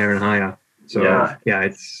higher and higher and higher. So yeah,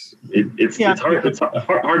 it's hard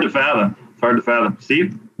to fathom. It's hard to fathom.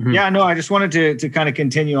 Steve? Mm-hmm. Yeah, no, I just wanted to kind of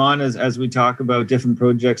continue on as we talk about different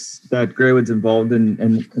projects that Greywood's involved in,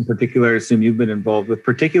 and in particular, I assume you've been involved with,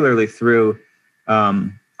 particularly through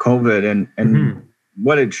COVID and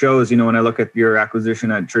what it shows. When I look at your acquisition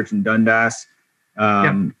at Church and Dundas,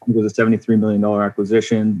 it was a $73 million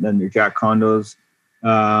acquisition. Then your Jack condos.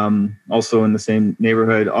 Also in the same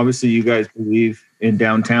neighborhood. Obviously, you guys believe in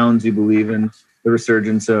downtowns. You believe in the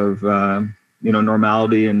resurgence of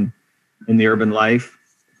normality in the urban life.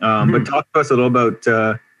 But talk to us a little about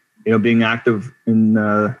being active in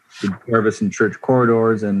the Jarvis and Church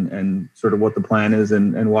corridors and sort of what the plan is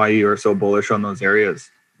and why you are so bullish on those areas.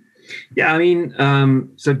 Yeah,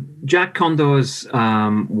 so Jack Condos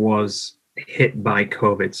was hit by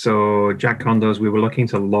COVID. So Jack Condos, we were looking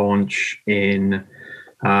to launch in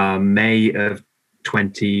May of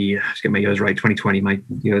 2020. My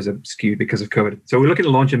years are skewed because of COVID. So we're looking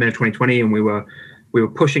to launch in May of 2020, and we were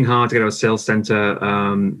pushing hard to get our sales center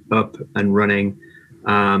up and running.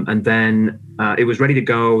 And then it was ready to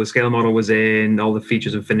go. The scale model was in, all the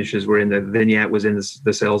features and finishes were in, the vignette was in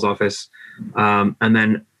the sales office. And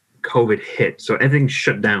then COVID hit. So everything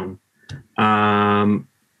shut down.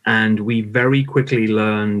 And we very quickly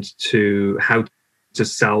learned how to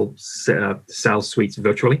sell suites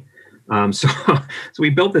virtually. So we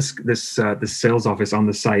built this sales office on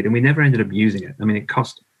the site, and we never ended up using it. It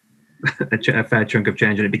cost a fair chunk of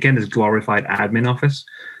change, and it became this glorified admin office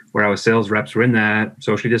where our sales reps were in there,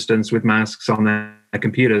 socially distanced with masks on their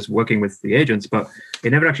computers, working with the agents. But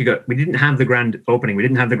it never actually we didn't have the grand opening. We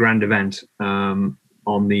didn't have the grand event on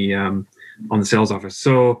the sales office.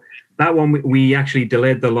 So that one, we actually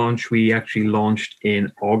delayed the launch. We actually launched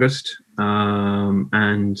in August.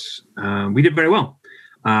 And we did very well.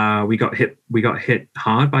 We got hit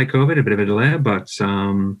hard by COVID, a bit of a delay, but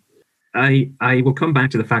I will come back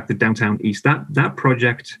to the fact that Downtown East, that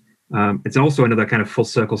project, it's also another kind of full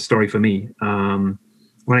circle story for me.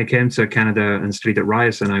 When I came to Canada and studied at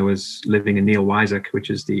Ryerson, I was living in Neil Wysack, which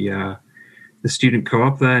is the student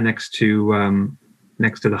co-op there next to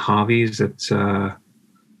the Harveys at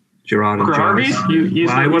Gerard and Jarvis.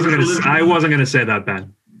 I wasn't going to say that,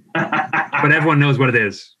 Ben. But everyone knows what it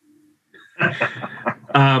is.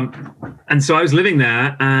 And so I was living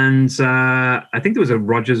there, and I think there was a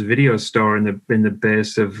Rogers Video store in the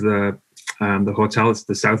base of the hotel. It's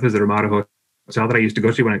the Southers, the Ramada Hotel that I used to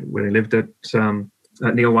go to when I lived at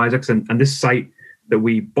Neil Wysack's. And this site that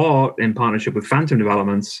we bought in partnership with Phantom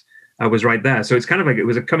Developments was right there. So it's kind of like it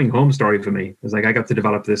was a coming home story for me. It was like I got to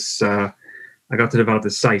develop this site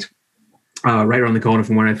right around the corner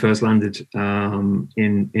from where I first landed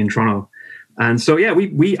in Toronto. And so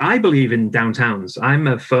I believe in downtowns. I'm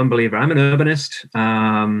a firm believer. I'm an urbanist.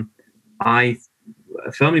 I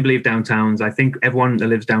firmly believe downtowns. I think everyone that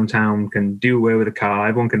lives downtown can do away with a car.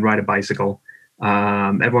 Everyone can ride a bicycle.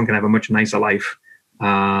 Everyone can have a much nicer life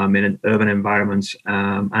in an urban environment.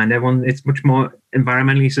 And it's much more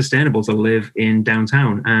environmentally sustainable to live in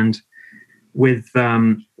downtown. And with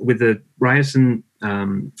the Ryerson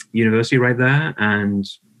University right there and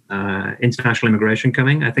international immigration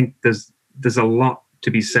coming, I think there's a lot to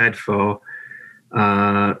be said for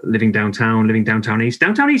living downtown east.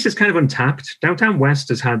 Downtown east is kind of untapped. Downtown west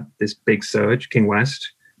has had this big surge, King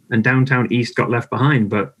West, and downtown east got left behind.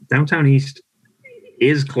 But downtown east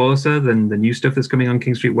is closer than the new stuff that's coming on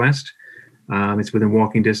King Street West. It's within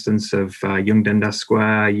walking distance of Yonge Dundas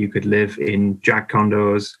Square. You could live in Jack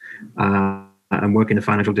condos and work in the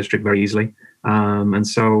financial district very easily. And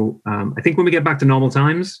so I think when we get back to normal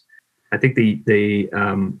times, I think the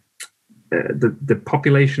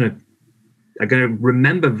population are going to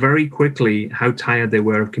remember very quickly how tired they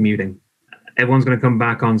were of commuting. Everyone's going to come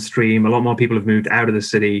back on stream. A lot more people have moved out of the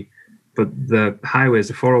city, but the highways,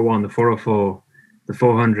 the 401, the 404, the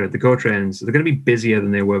 400, the GO trains, they're going to be busier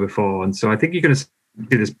than they were before. And so I think you're going to see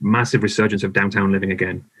this massive resurgence of downtown living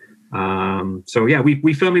again.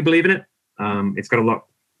 We firmly believe in it. It's got a lot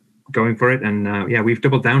going for it. And we've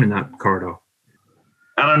doubled down in that corridor.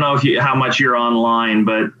 I don't know how much you're online,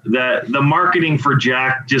 but the marketing for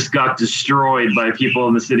Jack just got destroyed by people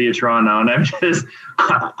in the city of Toronto. And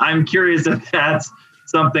I'm curious if that's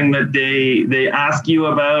something that they ask you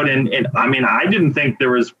about. And I mean, I didn't think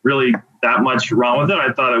there was really that much wrong with it.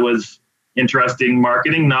 I thought it was interesting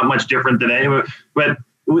marketing, not much different than anyone. But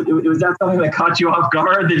was that something that caught you off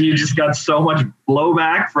guard, that you just got so much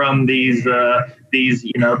blowback from these the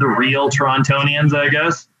real Torontonians, I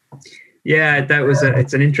guess? Yeah,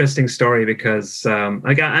 it's an interesting story because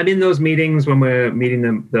I'm in those meetings when we're meeting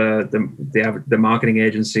the marketing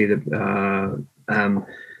agency that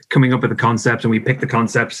coming up with the concepts, and we pick the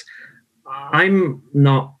concepts.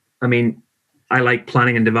 I like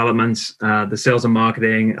planning and development, the sales and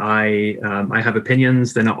marketing. I have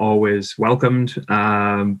opinions. They're not always welcomed,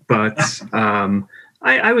 but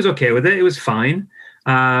I was okay with it. It was fine.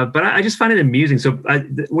 But I just find it amusing. So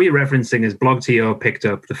what you're referencing is BlogTO picked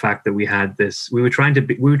up the fact that we had this. We were trying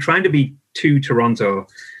to be too Toronto.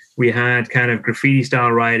 We had kind of graffiti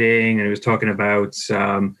style writing, and it was talking about.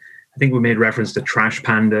 I think we made reference to trash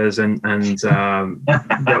pandas and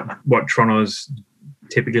what Toronto's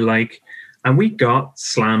typically like, and we got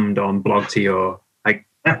slammed on BlogTO.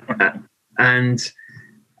 And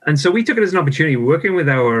so we took it as an opportunity, working with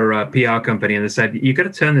our PR company, and they said, you got to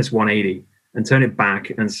turn this 180. And turn it back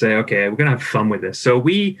and say, okay, we're going to have fun with this. So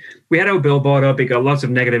we had our billboard up. It got lots of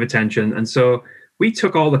negative attention. And so we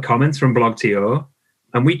took all the comments from BlogTO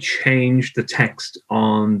and we changed the text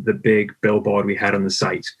on the big billboard we had on the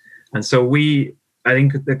site. And so I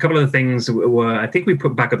think a couple of the things were, I think we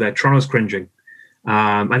put back up there, Toronto's cringing.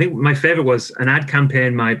 I think my favorite was an ad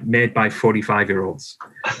campaign made by 45-year-olds.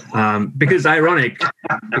 Because ironic,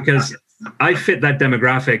 because I fit that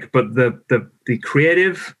demographic, but the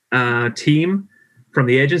creative team from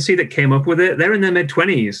the agency that came up with it, they're in their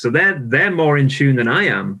mid-20s, so they're more in tune than I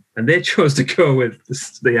am, and they chose to go with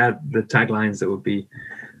the taglines that would be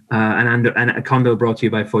and a condo brought to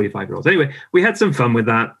you by 45-year-olds. Anyway, we had some fun with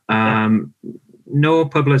that. No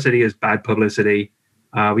publicity is bad publicity.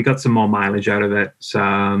 We got some more mileage out of it.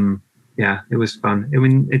 So it was fun. I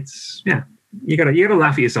mean, you gotta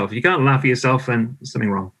laugh at yourself. If you can't laugh at yourself, then there's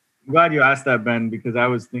something wrong. I'm glad you asked that, Ben, because I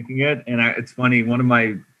was thinking it, and it's funny. One of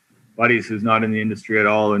my buddies who's not in the industry at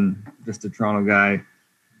all and just a Toronto guy,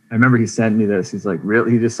 I remember he sent me this. He's like,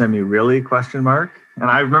 "Really?" He just sent me "really?" ? And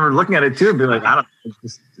I remember looking at it too and be like, "I don't know,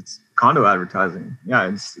 it's condo advertising. Yeah,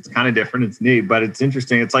 it's kind of different. It's neat, but it's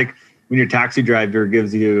interesting. It's like when your taxi driver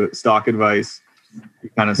gives you stock advice,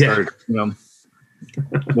 you kind of start,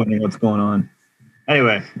 wondering what's going on."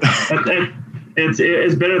 Anyway.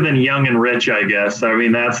 It's better than Young and Rich, I guess. I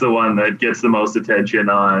mean, that's the one that gets the most attention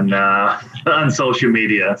on social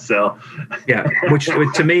media. So, yeah, which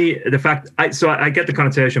to me, the fact I get the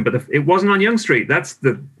connotation, but it wasn't on Yonge Street. That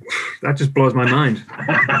just blows my mind.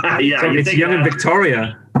 Yeah, so it's Yonge and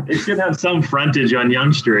Victoria. It should have some frontage on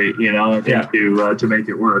Yonge Street, to make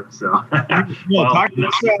it work. So, were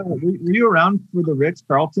you around for the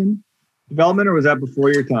Ritz-Carlton development, or was that before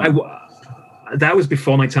your time? That was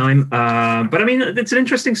before my time. But I mean, it's an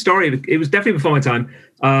interesting story. It was definitely before my time.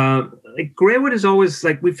 like Greywood is always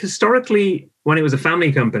like, we've historically, when it was a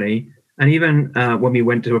family company, and even when we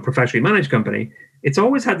went to a professionally managed company, it's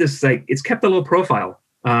always had this, like, it's kept a low profile.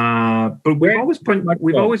 But we've always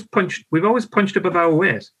punched above our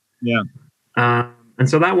weight. Yeah. And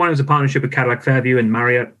so that one was a partnership with Cadillac Fairview and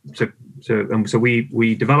Marriott. So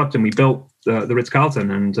we developed and we built the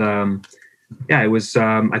Ritz-Carlton, and it was.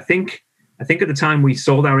 I think at the time we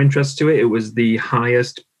sold our interest to it, it was the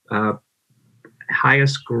highest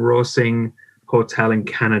grossing hotel in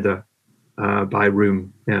Canada by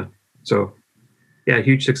room. Yeah. So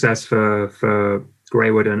huge success for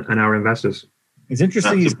Greywood and our investors. It's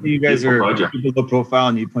interesting you guys are keeping low profile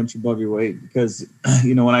and you punch above your weight, because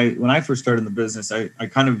when I first started in the business, I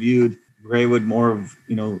kind of viewed Greywood more of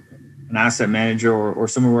an asset manager or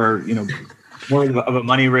somewhere where more of a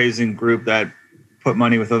money raising group that put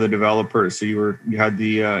money with other developers. So you had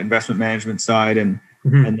the investment management side and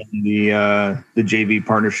then the JV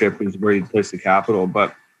partnership is where you place the capital.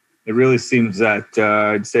 But it really seems that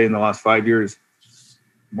I'd say in the last 5 years,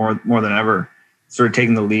 more than ever, sort of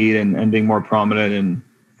taking the lead and being more prominent and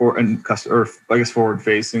forward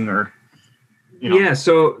facing, or Yeah,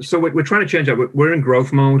 so we're trying to change that. We're in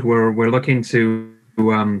growth mode. We're looking to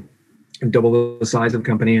double the size of the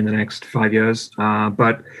company in the next 5 years.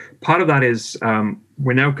 But part of that is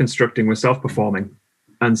we're now constructing. We're self-performing,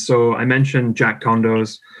 and so I mentioned Jack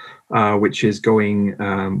Condos, which is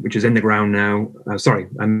in the ground now.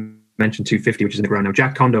 I mentioned 250, which is in the ground now.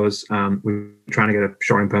 Jack Condos, we're trying to get a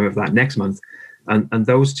shoring permit for that next month. And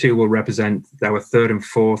those two will represent our third and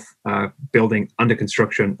fourth building under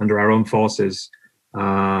construction under our own forces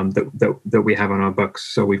that we have on our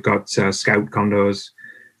books. So we've got Scout Condos,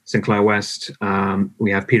 Sinclair West. We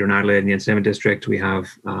have Peter and Adelaide in the Entertainment District. We have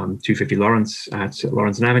 250 Lawrence at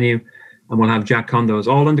Lawrence and Avenue. And we'll have Jack Condos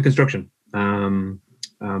all under construction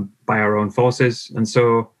by our own forces. And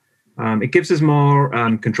so it gives us more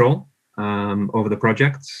control over the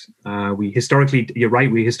projects. You're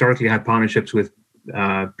right, we historically had partnerships with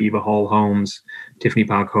Beaver Hall Homes, Tiffany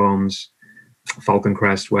Park Homes, Falcon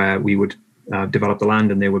Crest, where we would develop the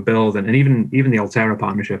land and they would build, and even the Altera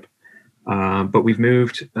partnership. But we've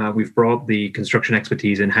brought the construction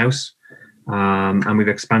expertise in-house, and we've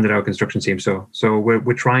expanded our construction team. So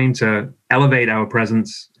we're trying to elevate our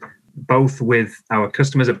presence both with our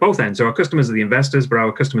customers at both ends. So our customers are the investors, but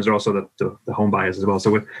our customers are also the home buyers as well.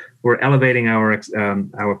 So we're elevating our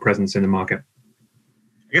presence in the market.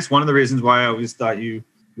 I guess one of the reasons why I always thought you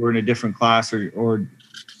were in a different class or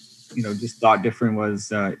just thought different was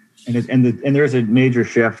and there's a major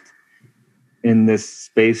shift in this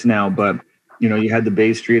space now. But you had the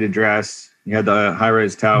Bay Street address, you had the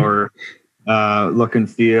high-rise tower, look and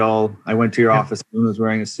feel. I went to your office and was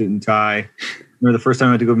wearing a suit and tie. Remember the first time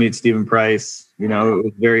I went to go meet Stephen Price, it was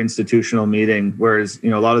a very institutional meeting. Whereas, a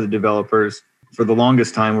lot of the developers for the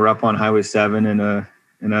longest time were up on Highway 7 in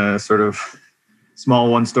a sort of small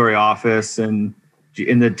one-story office, and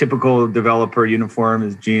in the typical developer uniform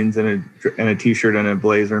is jeans and a t-shirt and a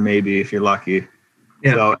blazer, maybe if you're lucky.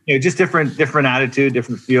 Yeah. So just different attitude,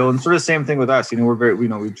 different feel, and sort of same thing with us.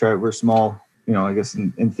 We're small. I guess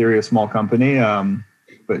in theory a small company,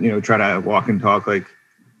 but try to walk and talk like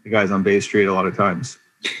the guys on Bay Street a lot of times.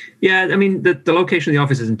 Yeah, I mean, the location of the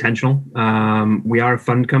office is intentional. We are a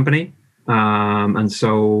fund company, and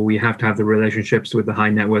so we have to have the relationships with the high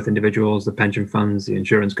net worth individuals, the pension funds, the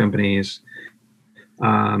insurance companies.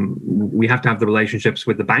 We have to have the relationships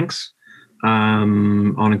with the banks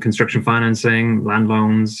on construction financing, land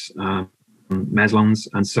loans, mezz loans.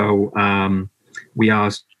 And so we are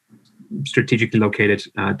strategically located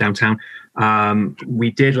downtown.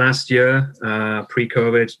 We did last year,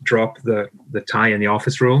 pre-COVID, drop the tie in the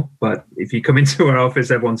office rule. But if you come into our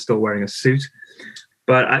office, everyone's still wearing a suit.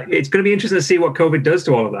 But it's going to be interesting to see what COVID does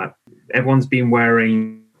to all of that. Everyone's been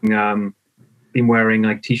wearing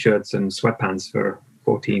like t-shirts and sweatpants for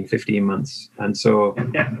 14, 15 months. And so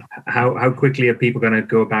how quickly are people going to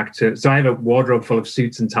go back to... So I have a wardrobe full of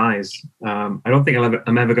suits and ties. I don't think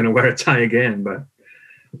I'm ever going to wear a tie again, but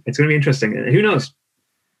it's going to be interesting. Who knows?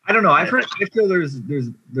 I don't know. I feel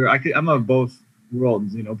I'm of both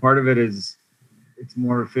worlds. Part of it is it's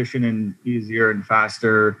more efficient and easier and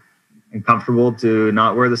faster and comfortable to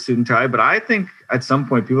not wear the suit and tie. But I think at some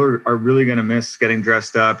point people are really going to miss getting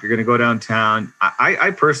dressed up. You're going to go downtown.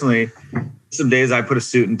 I personally, some days I put a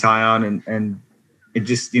suit and tie on and it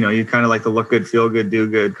just, you kind of like the look good, feel good, do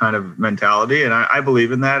good kind of mentality. And I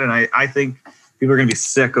believe in that. And I think people are going to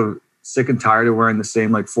be sick and tired of wearing the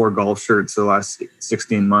same like 4 golf shirts the last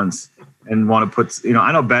 16 months and want to put,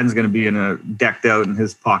 I know Ben's going to be decked out in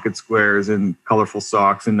his pocket squares and colorful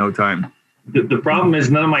socks in no time. The problem is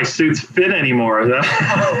none of my suits fit anymore.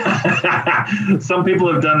 Some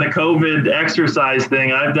people have done the COVID exercise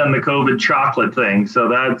thing. I've done the COVID chocolate thing. So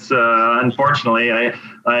that's unfortunately,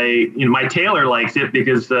 my tailor likes it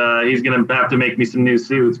because he's going to have to make me some new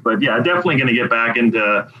suits. But yeah, definitely going to get back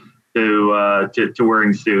into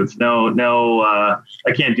wearing suits. No,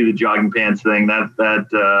 I can't do the jogging pants thing.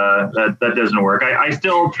 That doesn't work. I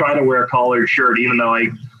still try to wear a collared shirt, even though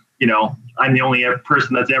I'm the only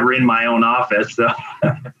person that's ever in my own office. So,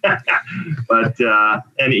 but the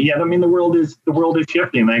world is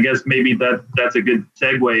shifting. I guess maybe that's a good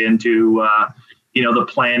segue into the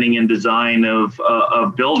planning and design of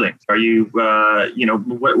buildings. Are you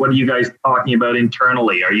what are you guys talking about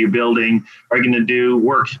internally? Are you going to do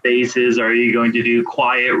workspaces? Are you going to do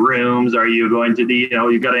quiet rooms? Are you going to do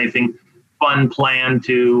you got anything fun planned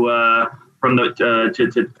to kind of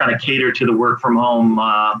cater to the work from home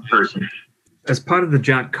person? As part of the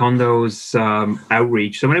Jack Condos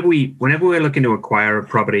outreach, so whenever we're looking to acquire a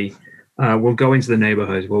property, we'll go into the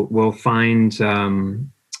neighborhood. We'll find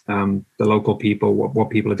the local people,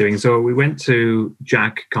 what people are doing. So we went to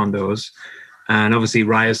Jack Condos, and obviously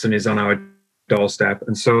Ryerson is on our doorstep.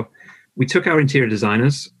 And so we took our interior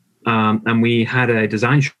designers and we had a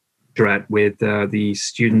design charrette with the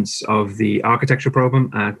students of the architecture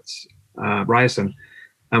program at Ryerson,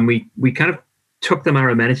 and we kind of took them our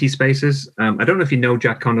amenity spaces. I don't know if you know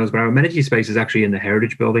Jack Condos, but our amenity space is actually in the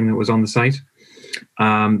Heritage Building that was on the site.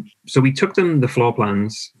 So we took them the floor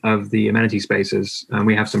plans of the amenity spaces, and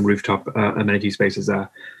we have some rooftop amenity spaces there.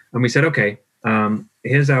 And we said, okay,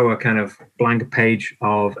 here's our kind of blank page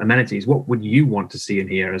of amenities. What would you want to see in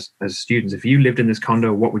here as students? If you lived in this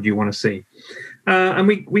condo, what would you want to see? And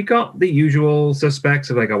we got the usual suspects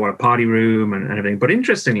of like, I want a party room and everything. But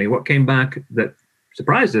interestingly, what came back that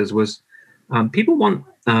surprised us was people want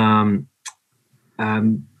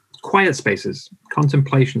quiet spaces,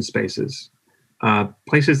 contemplation spaces,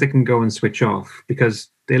 places they can go and switch off because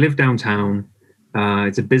they live downtown.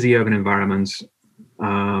 It's a busy urban environment.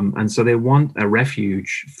 And so they want a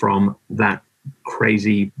refuge from that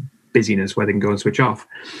crazy busyness where they can go and switch off.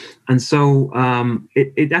 And so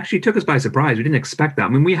it actually took us by surprise. We didn't expect that. I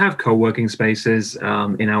mean, we have co-working spaces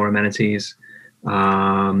in our amenities,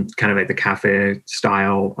 kind of like the cafe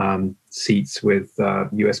style seats with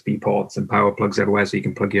USB ports and power plugs everywhere so you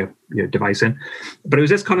can plug your device in. But it was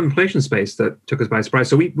this contemplation space that took us by surprise.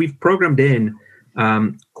 So we've programmed in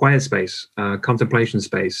quiet space, contemplation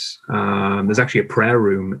space. There's actually a prayer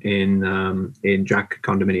room in Jack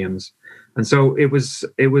condominiums. And so it was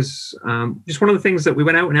just one of the things that we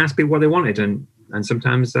went out and asked people what they wanted. And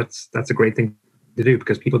sometimes that's a great thing to do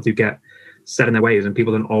because people do get set in their ways and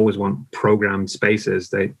people don't always want programmed spaces.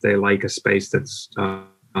 They like a space that's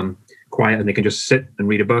quiet and they can just sit and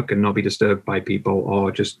read a book and not be disturbed by people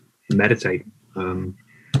or just meditate.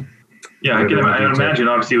 Yeah, I can imagine,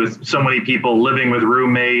 obviously, with so many people living with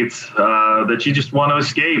roommates, that you just want to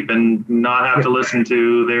escape and not have to listen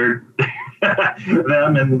to them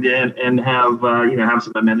and have have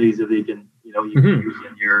some amenities that they can you can use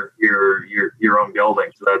in your own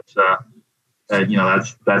building. So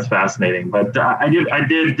that's fascinating. But I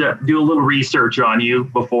did do a little research on you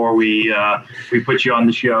before we put you on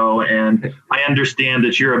the show, and I understand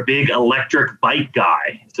that you're a big electric bike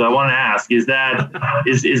guy. So I want to ask: is that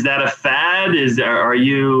a fad? Is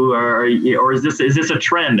this a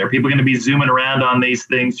trend? Are people going to be zooming around on these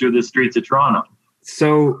things through the streets of Toronto?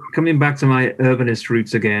 So coming back to my urbanist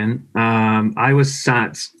roots again, I was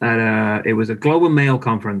sat at it was a Global Mail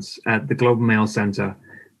conference at the Global Mail Center.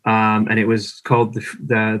 And it was called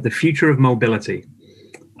the Future of Mobility.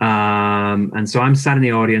 And so I'm sat in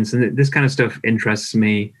the audience, and this kind of stuff interests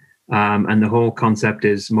me. And the whole concept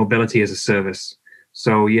is mobility as a service.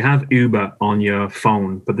 So you have Uber on your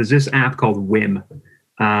phone, but there's this app called Whim.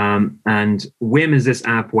 And Whim is this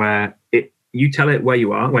app where you tell it where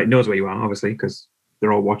you are. Well, it knows where you are, obviously, because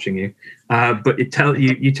they're all watching you. But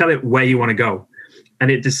you tell it where you want to go. And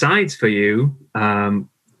it decides for you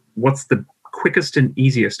what's the quickest and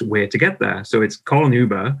easiest way to get there. So it's call an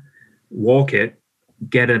Uber, walk it,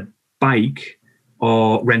 get a bike,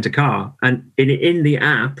 or rent a car. And in the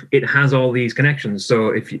app, it has all these connections. So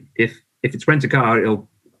if it's rent a car,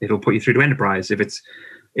 it'll put you through to Enterprise. If it's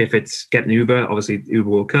get an Uber, obviously Uber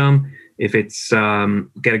will come. If it's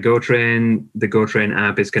get a GO Train, the GO Train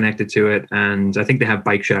app is connected to it, and I think they have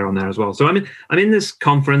bike share on there as well. So I'm in this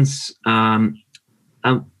conference.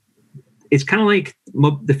 It's kind of like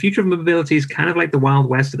the future of mobility is kind of like the Wild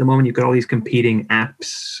West at the moment. You've got all these competing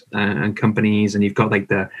apps and companies, and you've got like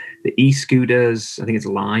the e-scooters. I think it's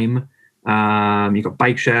Lime. You've got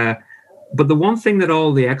bike share. But the one thing that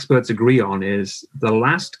all the experts agree on is the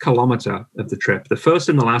last kilometer of the trip, the first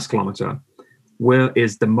and the last kilometer,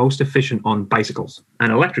 is the most efficient on bicycles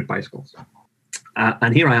and electric bicycles.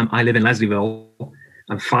 And here I am. I live in Leslieville.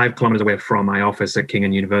 I'm 5 kilometers away from my office at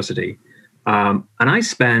Kingan University. And I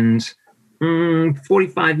spend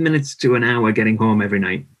 45 minutes to an hour getting home every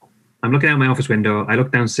night. I'm looking out my office window. I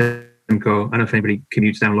look down Simcoe. I don't know if anybody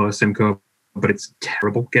commutes down Lower Simcoe, but it's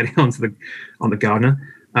terrible getting on the Gardiner.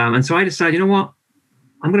 And so I decided, you know what?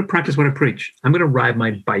 I'm going to practice what I preach. I'm going to ride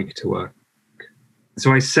my bike to work.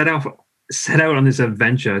 So I set out on this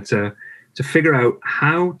adventure to figure out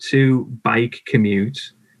how to bike commute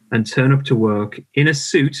and turn up to work in a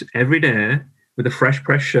suit every day with a fresh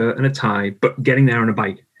pressed shirt and a tie, but getting there on a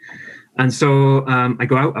bike. And so I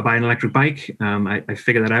go out, I buy an electric bike, I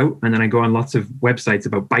figure that out, and then I go on lots of websites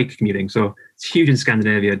about bike commuting. So it's huge in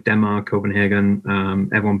Scandinavia, Denmark, Copenhagen,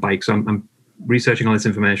 everyone bikes. So I'm researching all this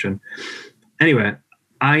information. Anyway,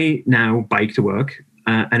 I now bike to work,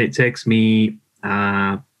 and it takes me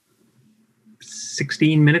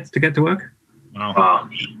 16 minutes to get to work. Wow.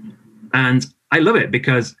 And I love it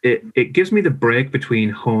because it gives me the break between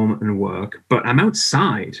home and work, but I'm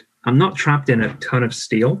outside. I'm not trapped in a ton of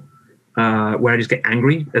steel where I just get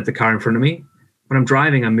angry at the car in front of me. When I'm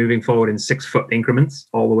driving, I'm moving forward in 6-foot increments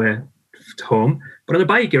all the way to home. But on the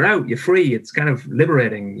bike, you're out, you're free. It's kind of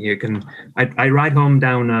liberating. I ride home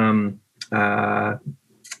down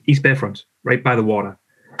East Bayfront, right by the water.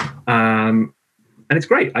 And it's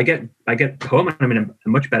great. I get home and I'm in a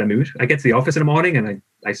much better mood. I get to the office in the morning and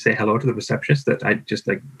I say hello to the receptionist that I just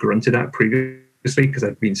grunted at previously because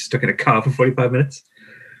I'd been stuck in a car for 45 minutes.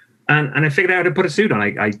 And I figured out how to put a suit on.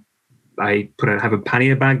 I have a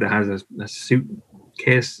pannier bag that has a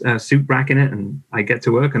suitcase, suit rack in it, and I get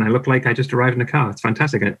to work and I look like I just arrived in a car. It's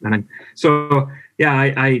fantastic. I'm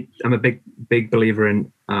a big believer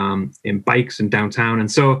in bikes and downtown. And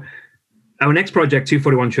so our next project,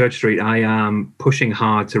 241 Church Street, I am pushing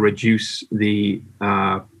hard to reduce the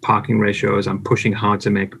parking ratios. I'm pushing hard to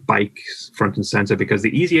make bikes front and center because the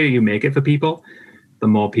easier you make it for people, the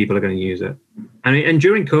more people are going to use it. And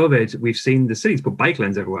during COVID, we've seen the cities put bike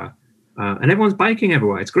lanes everywhere, and everyone's biking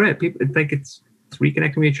everywhere. It's great. People think it's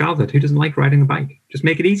reconnecting with your childhood. Who doesn't like riding a bike? Just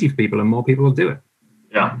make it easy for people, and more people will do it.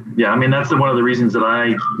 Yeah. I mean, that's one of the reasons that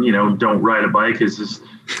I, don't ride a bike is just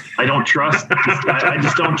I don't trust. I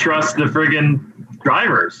just don't trust the friggin'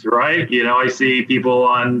 drivers, right? I see people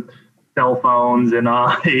on cell phones and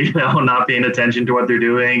not paying attention to what they're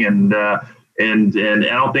doing, and I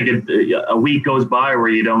don't think a week goes by where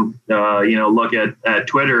you don't look at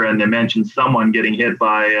Twitter and they mention someone getting hit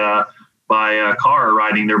by a car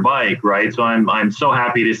riding their bike, right? So I'm so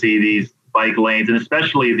happy to see these bike lanes, and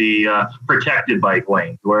especially the protected bike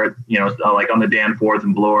lanes where, like on the Danforth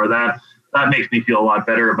and Bloor, that makes me feel a lot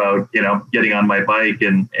better about, getting on my bike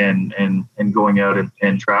and going out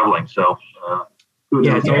and traveling. So,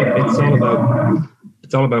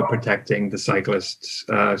 it's all about protecting the cyclists,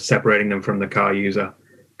 separating them from the car user.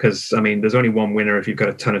 Because, I mean, there's only one winner if you've got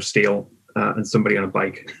a ton of steel and somebody on a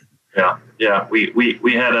bike. Yeah.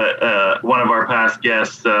 We had one of our past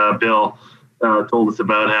guests, Bill, told us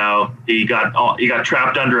about how he got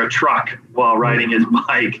trapped under a truck while riding his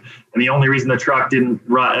bike, and the only reason the truck didn't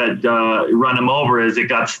run him over is it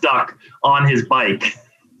got stuck on his bike.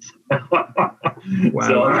 Wow.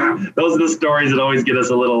 So those are the stories that always get us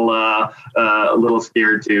a little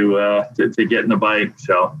scared to get in the bike.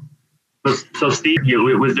 So Steve,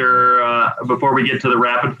 was there before we get to the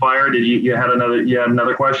rapid fire? Did you had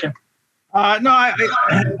another question? No,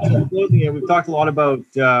 we've talked a lot about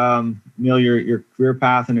Neil, your career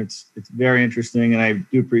path, and it's very interesting, and I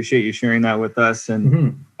do appreciate you sharing that with us.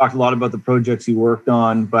 And talked a lot about the projects you worked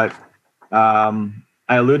on, but I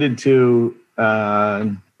alluded to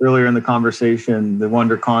earlier in the conversation the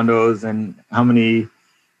Wonder Condos and how many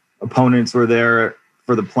opponents were there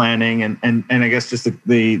for the planning, and I guess just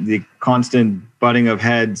the constant butting of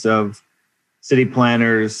heads of city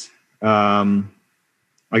planners.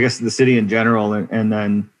 I guess the city in general, and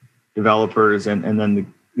then developers, and then the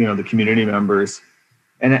community members,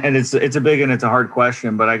 and it's a big and it's a hard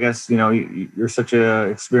question. But I guess you're such a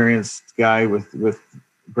experienced guy with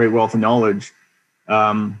great wealth of knowledge.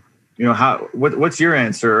 What's your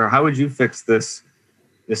answer? How would you fix this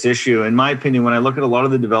issue? In my opinion, when I look at a lot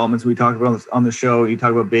of the developments we talk about on the show, you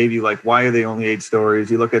talk about Bayview, like why are they only 8 stories?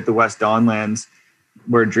 You look at the West Don Lands,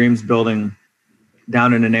 where Dream's building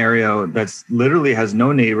down in an area that's literally has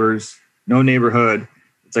no neighbors, no neighborhood.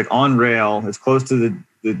 It's like on rail. It's close to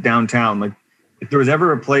the downtown. Like if there was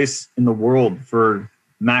ever a place in the world for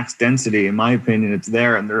max density, in my opinion, it's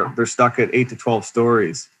there. And they're stuck at 8 to 12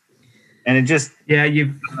 stories. And it just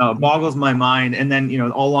you've boggles my mind. And then,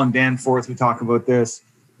 all along Danforth, we talk about this.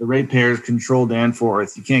 The ratepayers control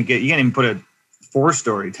Danforth. You can't even put a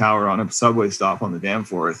 4-story tower on a subway stop on the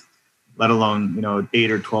Danforth, let alone,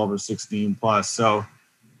 8 or 12 or 16 plus. So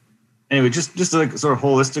anyway, just like sort of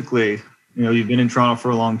holistically, you've been in Toronto for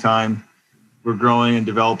a long time. We're growing and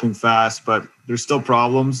developing fast, but there's still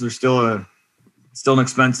problems. There's still an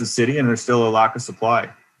expensive city, and there's still a lack of supply,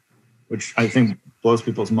 which I think blows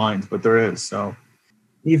people's minds, but there is. So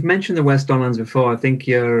you've mentioned the West Donlands before. I think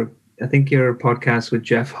your podcast with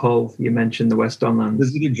Jeff Hull, you mentioned the West Donlands.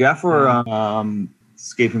 Was it either Jeff or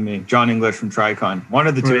escaping me, John English from Tricon? One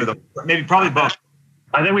of the two of them. Maybe probably both.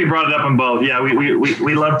 I think we brought it up on both. Yeah,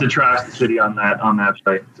 we love to trash the city on that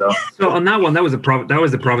site. So on that one, that was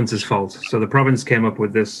the province's fault. So the province came up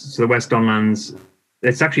with this. So the West Donlands,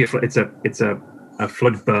 it's actually it's a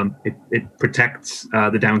flood berm. It protects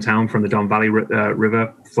the downtown from the Don Valley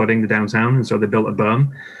River flooding the downtown, and so they built a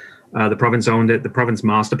berm. The province owned it. The province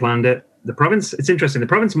master planned it. It's interesting. The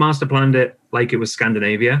province master planned it like it was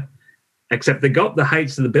Scandinavia, except they got the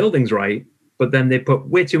heights of the buildings right, but then they put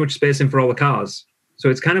way too much space in for all the cars. So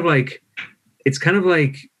it's kind of like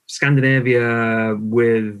Scandinavia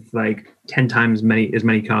with like 10 times as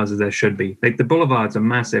many cars as there should be. Like the boulevards are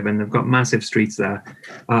massive and they've got massive streets there.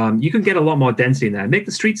 You can get a lot more density in there. Make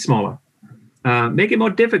the streets smaller. Make it more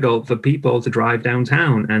difficult for people to drive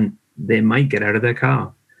downtown, and they might get out of their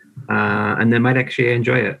car. And they might actually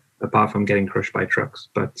enjoy it, apart from getting crushed by trucks.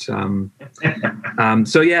 But so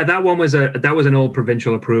yeah, that was an old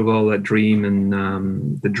provincial approval that Dream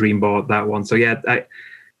and the Dream bought that one. So yeah,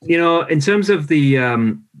 in terms of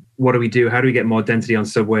the what do we do? How do we get more density on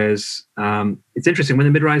subways? It's interesting. When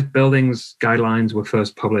the mid-rise buildings guidelines were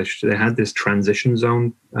first published, they had this transition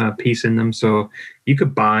zone piece in them. So you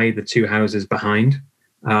could buy the 2 houses behind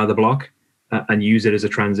the block and use it as a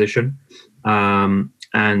transition.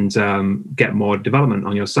 And get more development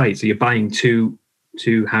on your site. So you're buying two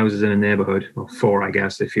houses in a neighborhood, or 4, I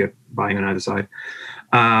guess, if you're buying on either side,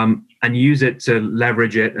 and use it to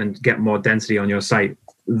leverage it and get more density on your site.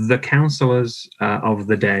 The councillors of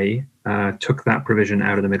the day took that provision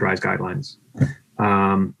out of the mid-rise guidelines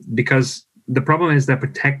because the problem is they're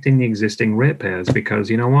protecting the existing ratepayers, because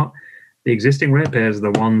you know what? The existing ratepayers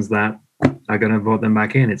are the ones that are going to vote them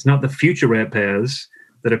back in. It's not the future ratepayers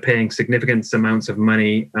that are paying significant amounts of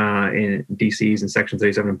money in DCs and Section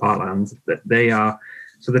 37 and Parklands. That they are,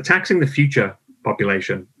 so they're taxing the future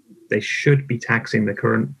population. They should be taxing the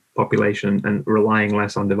current population and relying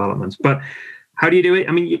less on developments. But how do you do it?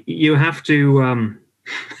 I mean, you have to.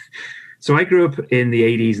 So I grew up in the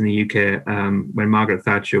 80s in the UK when Margaret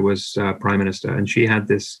Thatcher was Prime Minister, and she had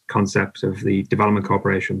this concept of the Development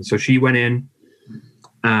Corporation. So she went in,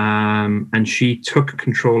 and she took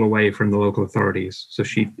control away from the local authorities. So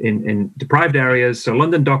she, in deprived areas, so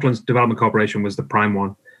London Docklands Development Corporation was the prime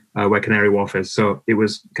one, where Canary Wharf is. So it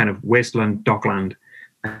was kind of wasteland, dockland.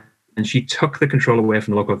 And she took the control away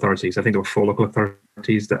from the local authorities. I think there were 4 local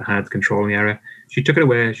authorities that had control in the area. She took it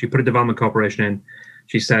away. She put a development corporation in.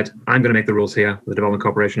 She said, I'm going to make the rules here. The development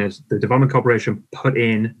corporation is. The development corporation put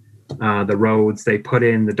in the roads, they put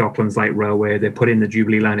in the Docklands Light Railway, they put in the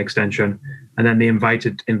Jubilee Line extension, and then they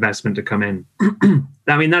invited investment to come in.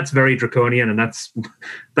 I mean, that's very draconian, and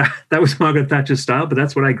that was Margaret Thatcher's style, but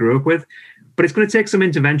that's what I grew up with. But it's going to take some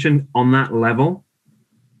intervention on that level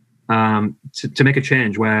to make a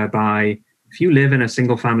change, whereby if you live in a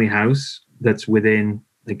single family house that's within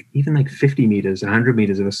even 50 meters, 100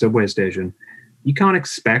 meters of a subway station, you can't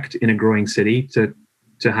expect in a growing city to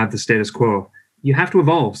have the status quo. You have to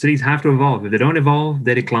evolve. Cities have to evolve. If they don't evolve,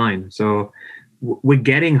 they decline. So we're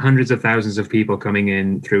getting hundreds of thousands of people coming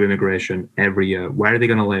in through immigration every year. Where are they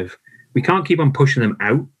going to live? We can't keep on pushing them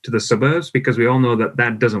out to the suburbs, because we all know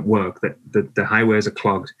that doesn't work, that the highways are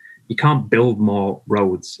clogged. You can't build more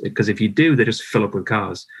roads, because if you do, they just fill up with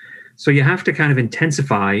cars. So you have to kind of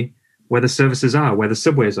intensify where the services are, where the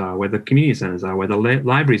subways are, where the community centers are, where the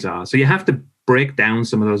libraries are. So you have to break down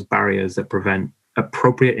some of those barriers that prevent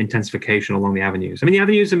appropriate intensification along the avenues. I mean, the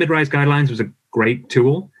avenues and mid-rise guidelines was a great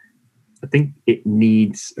tool. I think it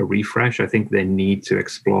needs a refresh. I think they need to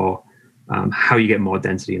explore how you get more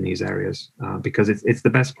density in these areas, because it's the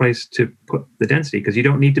best place to put the density, because you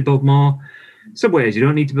don't need to build more subways, you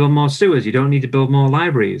don't need to build more sewers, you don't need to build more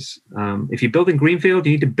libraries. If you build in greenfield,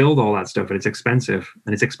 you need to build all that stuff, and it's expensive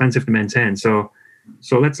to maintain. So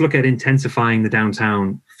let's look at intensifying the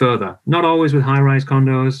downtown further, not always with high-rise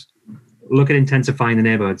condos. Look at intensifying the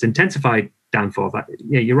neighborhoods. Intensified Danforth.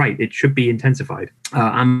 Yeah, you're right. It should be intensified.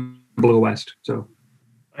 I'm Bloor West, so.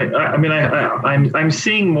 I'm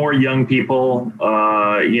seeing more young people,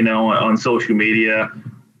 on social media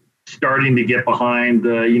starting to get behind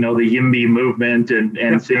the, the YIMBY movement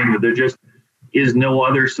and saying that there just is no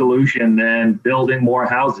other solution than building more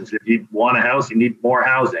houses. If you want a house, you need more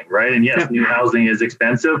housing, right? And yes, new housing is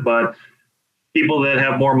expensive, but people that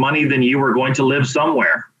have more money than you are going to live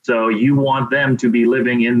somewhere. So you want them to be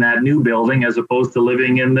living in that new building as opposed to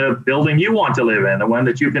living in the building you want to live in, the one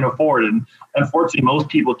that you can afford. And unfortunately, most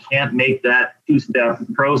people can't make that two-step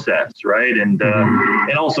process, right? And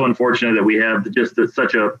and also unfortunate that we have just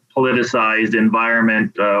such a politicized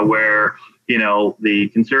environment where, the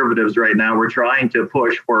conservatives right now, we're trying to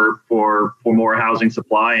push for more housing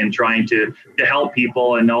supply and trying to help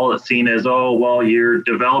people, and all it's seen as, oh, well, your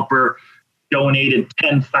developer donated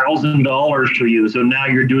 $10,000 to you, so now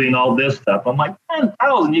you're doing all this stuff. I'm like,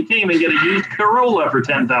 $10,000? You can't even get a used Corolla for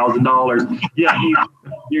 $10,000. Yeah,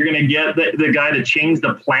 you're going to get the guy to change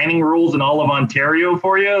the planning rules in all of Ontario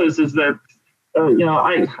for you. This is the,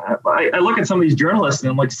 I look at some of these journalists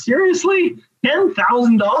and I'm like, seriously,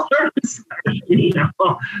 $10,000?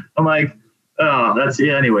 I'm like, oh, that's,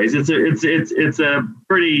 yeah. Anyways, it's a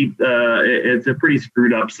pretty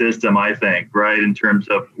screwed up system, I think, right? In terms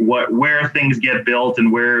of where things get built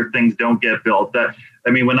and where things don't get built.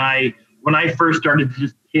 When I first started to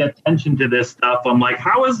just pay attention to this stuff, I'm like,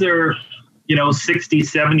 how is there, 60,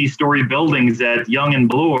 70 story buildings at Yonge and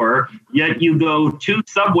Bloor, yet you go 2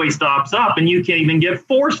 subway stops up and you can't even get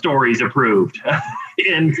 4 stories approved. Our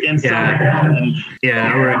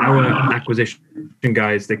acquisition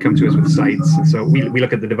guys, they come to us with sites. And so we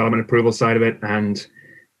look at the development approval side of it, and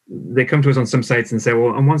they come to us on some sites and say,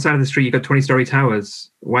 well, on one side of the street, you got 20-story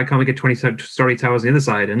towers. Why can't we get 20-story towers on the other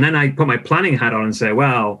side? And then I put my planning hat on and say,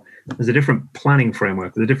 well, there's a different planning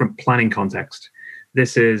framework. There's a different planning context.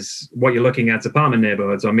 This is what you're looking at, apartment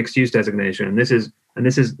neighborhoods or mixed use designation. And this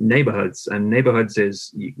is neighborhoods, and neighborhoods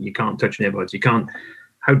is, you can't touch neighborhoods. You can't,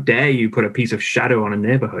 how dare you put a piece of shadow on a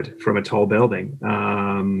neighborhood from a tall building?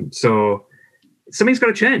 So something's got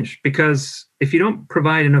to change, because if you don't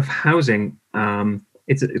provide enough housing,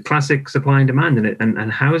 it's a classic supply and demand in it. And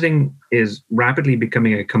housing is rapidly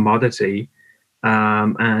becoming a commodity.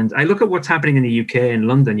 And I look at what's happening in the UK and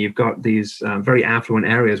London. You've got these very affluent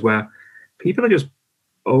areas where people are just,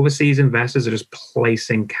 overseas investors are just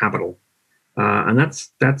placing capital. And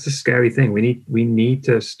that's a scary thing. We need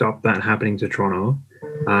to stop that happening to Toronto.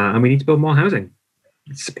 And we need to build more housing.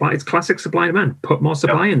 It's classic supply and demand. Put more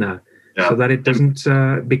supply in there so that it doesn't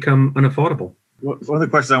become unaffordable. One of the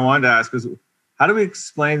questions I wanted to ask was, how do we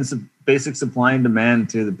explain some basic supply and demand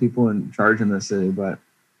to the people in charge in the city? But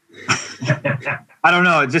I don't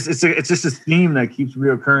know. It's just a theme that keeps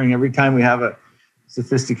reoccurring every time we have a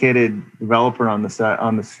sophisticated developer on the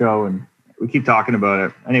show, and we keep talking about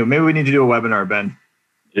it. Anyway, maybe we need to do a webinar, Ben.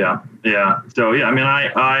 Yeah. So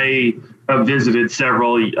I have visited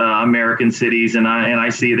several American cities, and I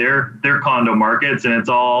see their condo markets, and it's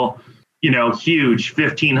all huge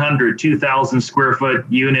 1,500, 2,000 square foot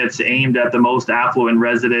units aimed at the most affluent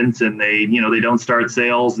residents, and they don't start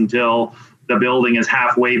sales until the building is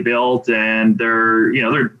halfway built, and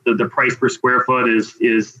the price per square foot is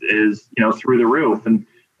through the roof.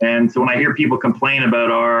 And so when I hear people complain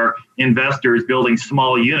about our investors building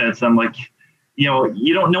small units, I'm like,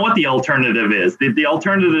 you don't know what the alternative is. The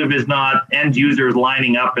alternative is not end users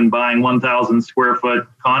lining up and buying 1,000 square foot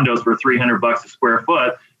condos for $300 a square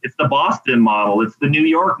foot. It's the Boston model. It's the New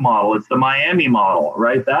York model. It's the Miami model,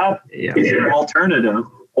 right? That is an alternative.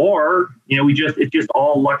 Or, it's just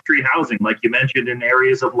all luxury housing, like you mentioned, in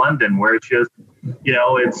areas of London where it's just,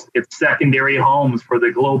 it's secondary homes for the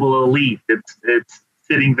global elite. It's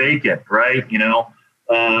sitting vacant, right?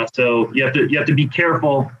 So you have to be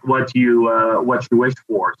careful what you wish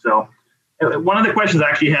for. So one of the questions I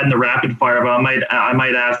actually had in the rapid fire, but I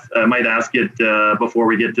might ask it before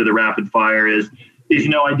we get to the rapid fire is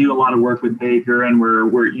I do a lot of work with Baker, and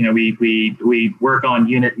we work on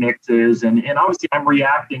unit mixes, and obviously I'm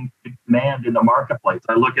reacting to demand in the marketplace.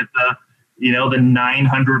 I look at the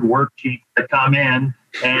 900 worksheets that come in,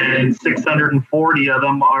 and 640 of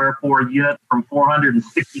them are for units from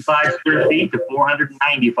 465 square feet to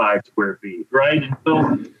 495 square feet, right? And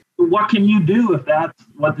so what can you do if that's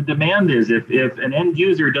what the demand is? If an end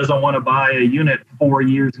user doesn't want to buy a unit 4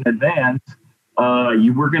 years in advance,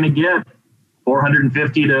 you were going to get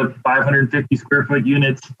 450 to 550 square foot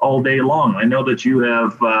units all day long. I know that you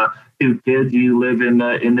have 2 kids. You live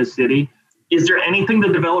in this city. Is there anything the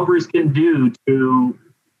developers can do to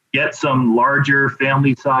get some larger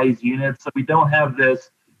family-sized units so we don't have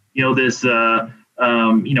this,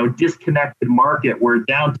 disconnected market where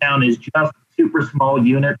downtown is just super small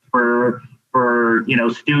units for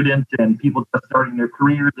students and people just starting their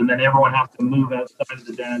careers, and then everyone has to move outside of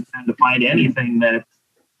the downtown to find anything that's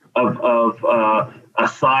a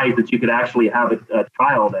size that you could actually have a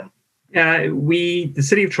child in? Yeah, the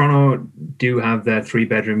City of Toronto do have their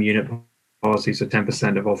 3-bedroom unit policy, so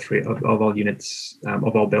 10% of all units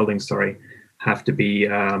of all buildings, have to be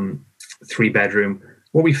 3-bedroom.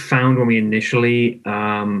 What we found when we initially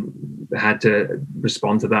had to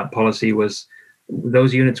respond to that policy was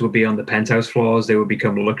those units would be on the penthouse floors. They would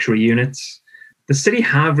become luxury units. The city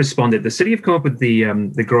have responded. The city have come up with the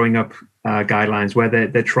growing up guidelines where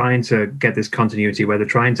they're trying to get this continuity, where they're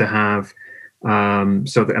trying to have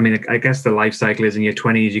I guess the life cycle is in your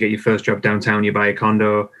 20s, you get your first job downtown, you buy a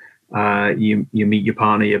condo, you meet your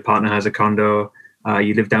partner has a condo,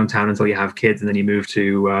 you live downtown until you have kids, and then you move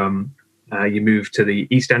to the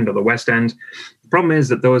East End or the West End. The problem is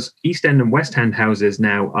that those East End and West End houses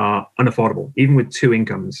now are unaffordable, even with 2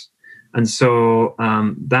 incomes. And so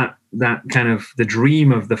that kind of the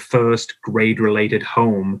dream of the first grade related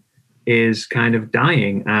home is kind of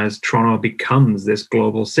dying as Toronto becomes this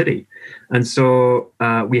global city. And so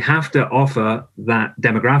we have to offer that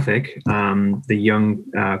demographic, the young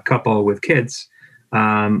couple with kids,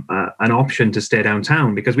 an option to stay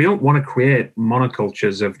downtown, because we don't want to create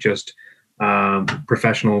monocultures of just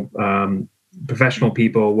professional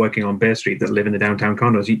people working on Bay Street that live in the downtown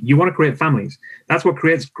condos. You want to create families. That's what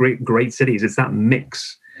creates great cities. It's that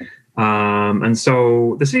mix. And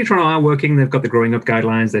so the City of Toronto are working. They've got the growing up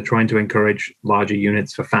guidelines. They're trying to encourage larger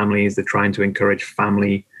units for families. They're trying to encourage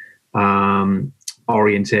family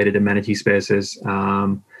orientated amenity spaces.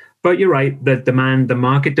 But you're right, the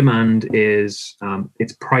market demand is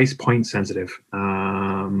it's price point sensitive.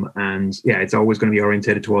 And yeah, it's always going to be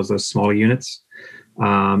orientated towards those smaller units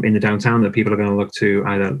in the downtown that people are going to look to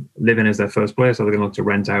either live in as their first place, or they're going to look to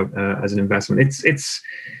rent out as an investment.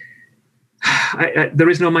 There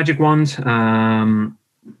is no magic wand.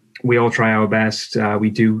 We all try our best. We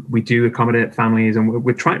do accommodate families, and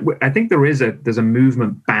we're trying. I think there's a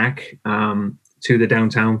movement back to the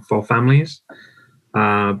downtown for families.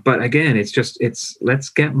 But again, let's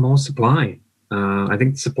get more supply. I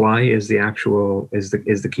think supply is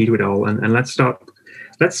the key to it all, and let's stop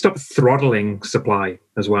throttling supply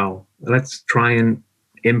as well. Let's try and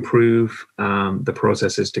improve the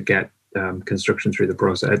processes to get construction through the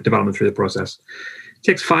process, development through the process. It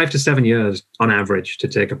takes 5 to 7 years on average to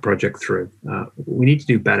take a project through. We need to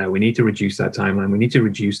do better. We need to reduce that timeline. We need to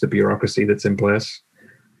reduce the bureaucracy that's in place.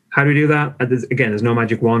 How do we do that? There's no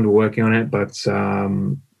magic wand. We're working on it, but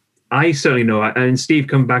I certainly know. And Steve,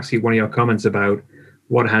 come back to one of your comments about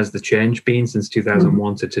what has the change been since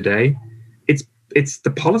 2001 to today. It's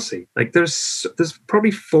the policy. Like there's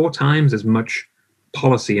probably 4 times as much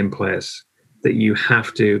policy in place that you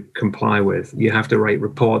have to comply with. You have to write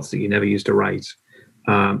reports that you never used to write.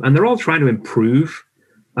 And they're all trying to improve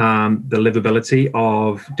the livability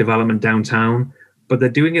of development downtown, but they're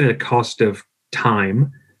doing it at a cost of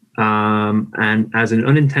time. And as an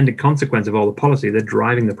unintended consequence of all the policy, they're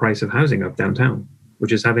driving the price of housing up downtown,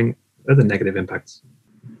 which is having other negative impacts.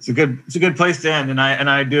 It's a good place to end, and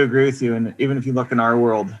I do agree with you. And even if you look in our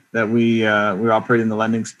world, that we operate in the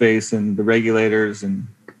lending space, and the regulators, and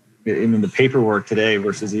even the paperwork today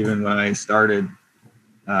versus even when I started,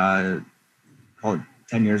 call it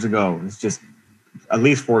 10 years ago, it's just at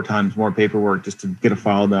least 4 times more paperwork just to get a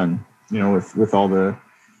file done. With all the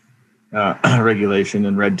regulation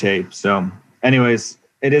and red tape. So, anyways,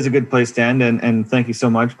 it is a good place to end, and thank you so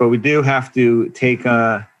much. But we do have to take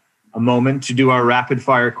a moment to do our rapid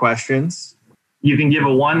fire questions. You can give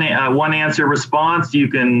a one answer response. You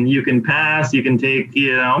can pass. You can take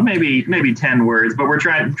maybe 10 words, but we're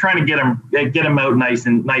trying to get them out nice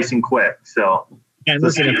and quick. So. And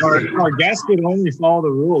listen, if our guests could only follow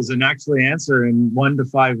the rules and actually answer in 1 to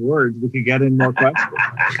 5 words, we could get in more questions.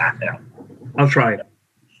 I'll try.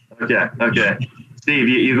 Okay. Steve,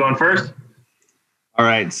 you going first? All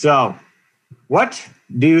right. So, what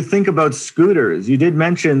do you think about scooters? You did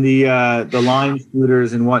mention the Lime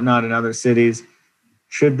scooters and whatnot in other cities.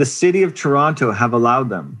 Should the city of Toronto have allowed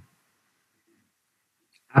them?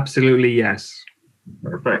 Absolutely, yes.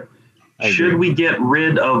 Perfect. Should we get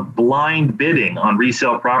rid of blind bidding on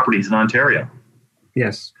resale properties in Ontario?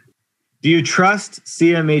 Yes. Do you trust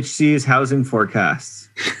CMHC's housing forecasts?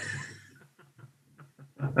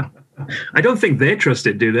 I don't think they trust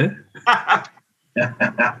it, do they?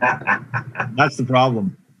 That's the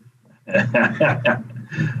problem.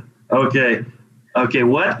 Okay.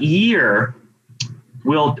 What year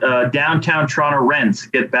will downtown Toronto rents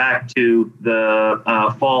get back to the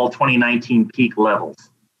fall 2019 peak levels?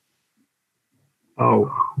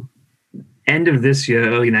 Oh, end of this year,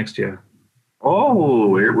 early next year. Oh,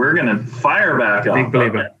 we're going to fire back up.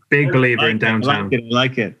 Big believer in downtown. I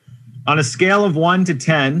like it. On a scale of 1 to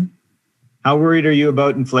 10, how worried are you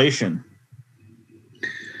about inflation?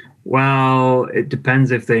 Well, it depends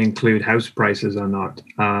if they include house prices or not.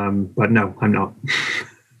 But no, I'm not.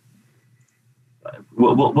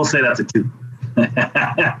 We'll say that's a 2.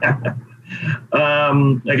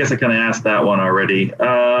 I guess I kind of asked that one already.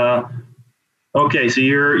 Okay, so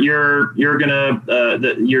you're gonna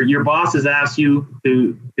your boss has asked you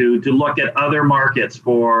to look at other markets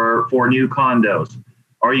for new condos.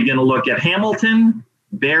 Are you going to look at Hamilton,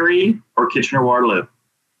 Barrie, or Kitchener-Waterloo?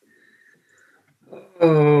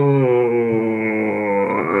 Oh,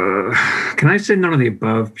 can I say none of the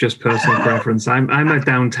above? Just personal preference. I'm a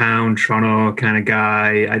downtown Toronto kind of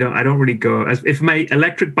guy. I don't really go. If my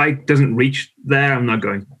electric bike doesn't reach there, I'm not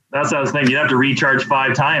going. That's what I was thinking. You have to recharge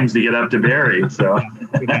 5 times to get up to Barrie. So,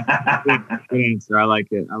 good answer. I like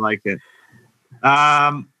it.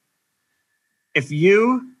 If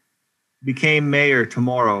you became mayor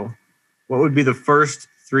tomorrow, what would be the first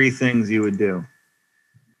 3 things you would do?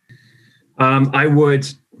 I would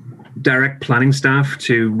direct planning staff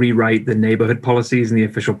to rewrite the neighborhood policies in the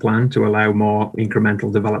official plan to allow more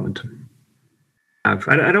incremental development. I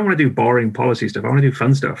don't want to do boring policy stuff. I want to do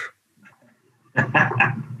fun stuff.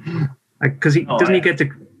 Because doesn't he get to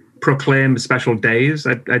proclaim special days?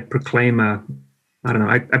 I'd proclaim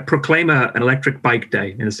I'd proclaim an electric bike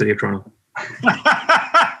day in the city of Toronto.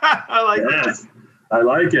 I like yes. I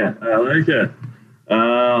like it.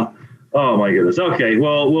 Oh my goodness. Okay.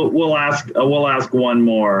 Well, we'll ask one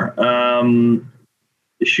more.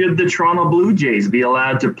 Should the Toronto Blue Jays be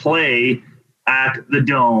allowed to play at the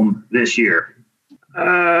Dome this year?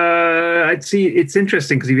 I'd see. It's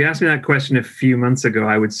interesting because if you asked me that question a few months ago,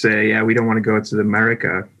 I would say, yeah, we don't want to go to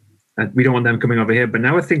America. We don't want them coming over here. But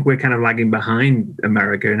now I think we're kind of lagging behind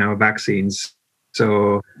America in our vaccines.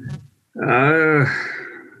 So,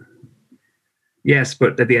 yes,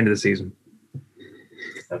 but at the end of the season.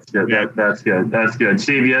 That's good. Yeah. That's good.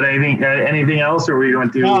 Steve, you had anything else, or were you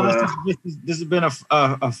going to? No, this has been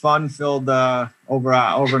a fun-filled over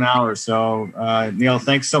an hour. So, Neil,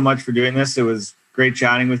 thanks so much for doing this. It was great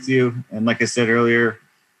chatting with you, and like I said earlier,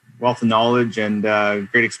 wealth of knowledge and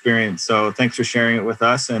great experience. So, thanks for sharing it with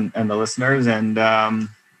us and the listeners. And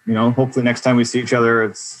hopefully next time we see each other,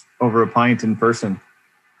 it's over a pint in person.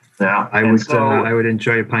 Yeah, I would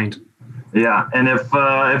enjoy a pint. Yeah, and if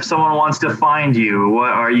someone wants to find you,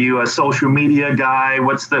 are you a social media guy?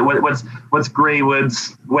 What's Greywood's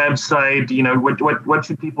website? What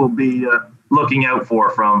should people be looking out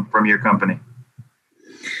for from your company?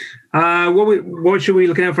 What should we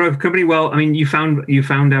look out for our company? Well, I mean, you found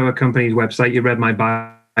our company's website. You read my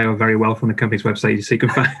bio very well from the company's website, so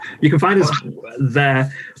you can find us there.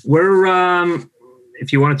 We're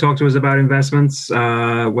if you want to talk to us about investments,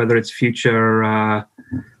 whether it's future.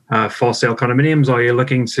 For sale condominiums, or you're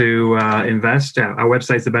looking to invest, our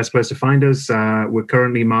website's the best place to find us. We're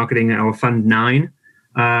currently marketing our Fund 9.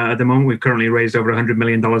 At the moment, we've currently raised over $100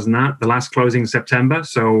 million in that. The last closing September.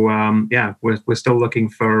 So, we're still looking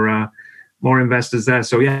for more investors there.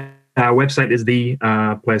 So, our website is the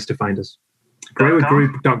place to find us.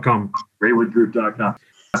 GreywoodGroup.com. GreywoodGroup.com.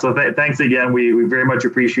 So thanks again. We very much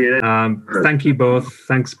appreciate it. Thank you both.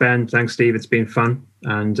 Thanks, Ben. Thanks, Steve. It's been fun.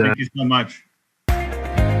 And thank you so much.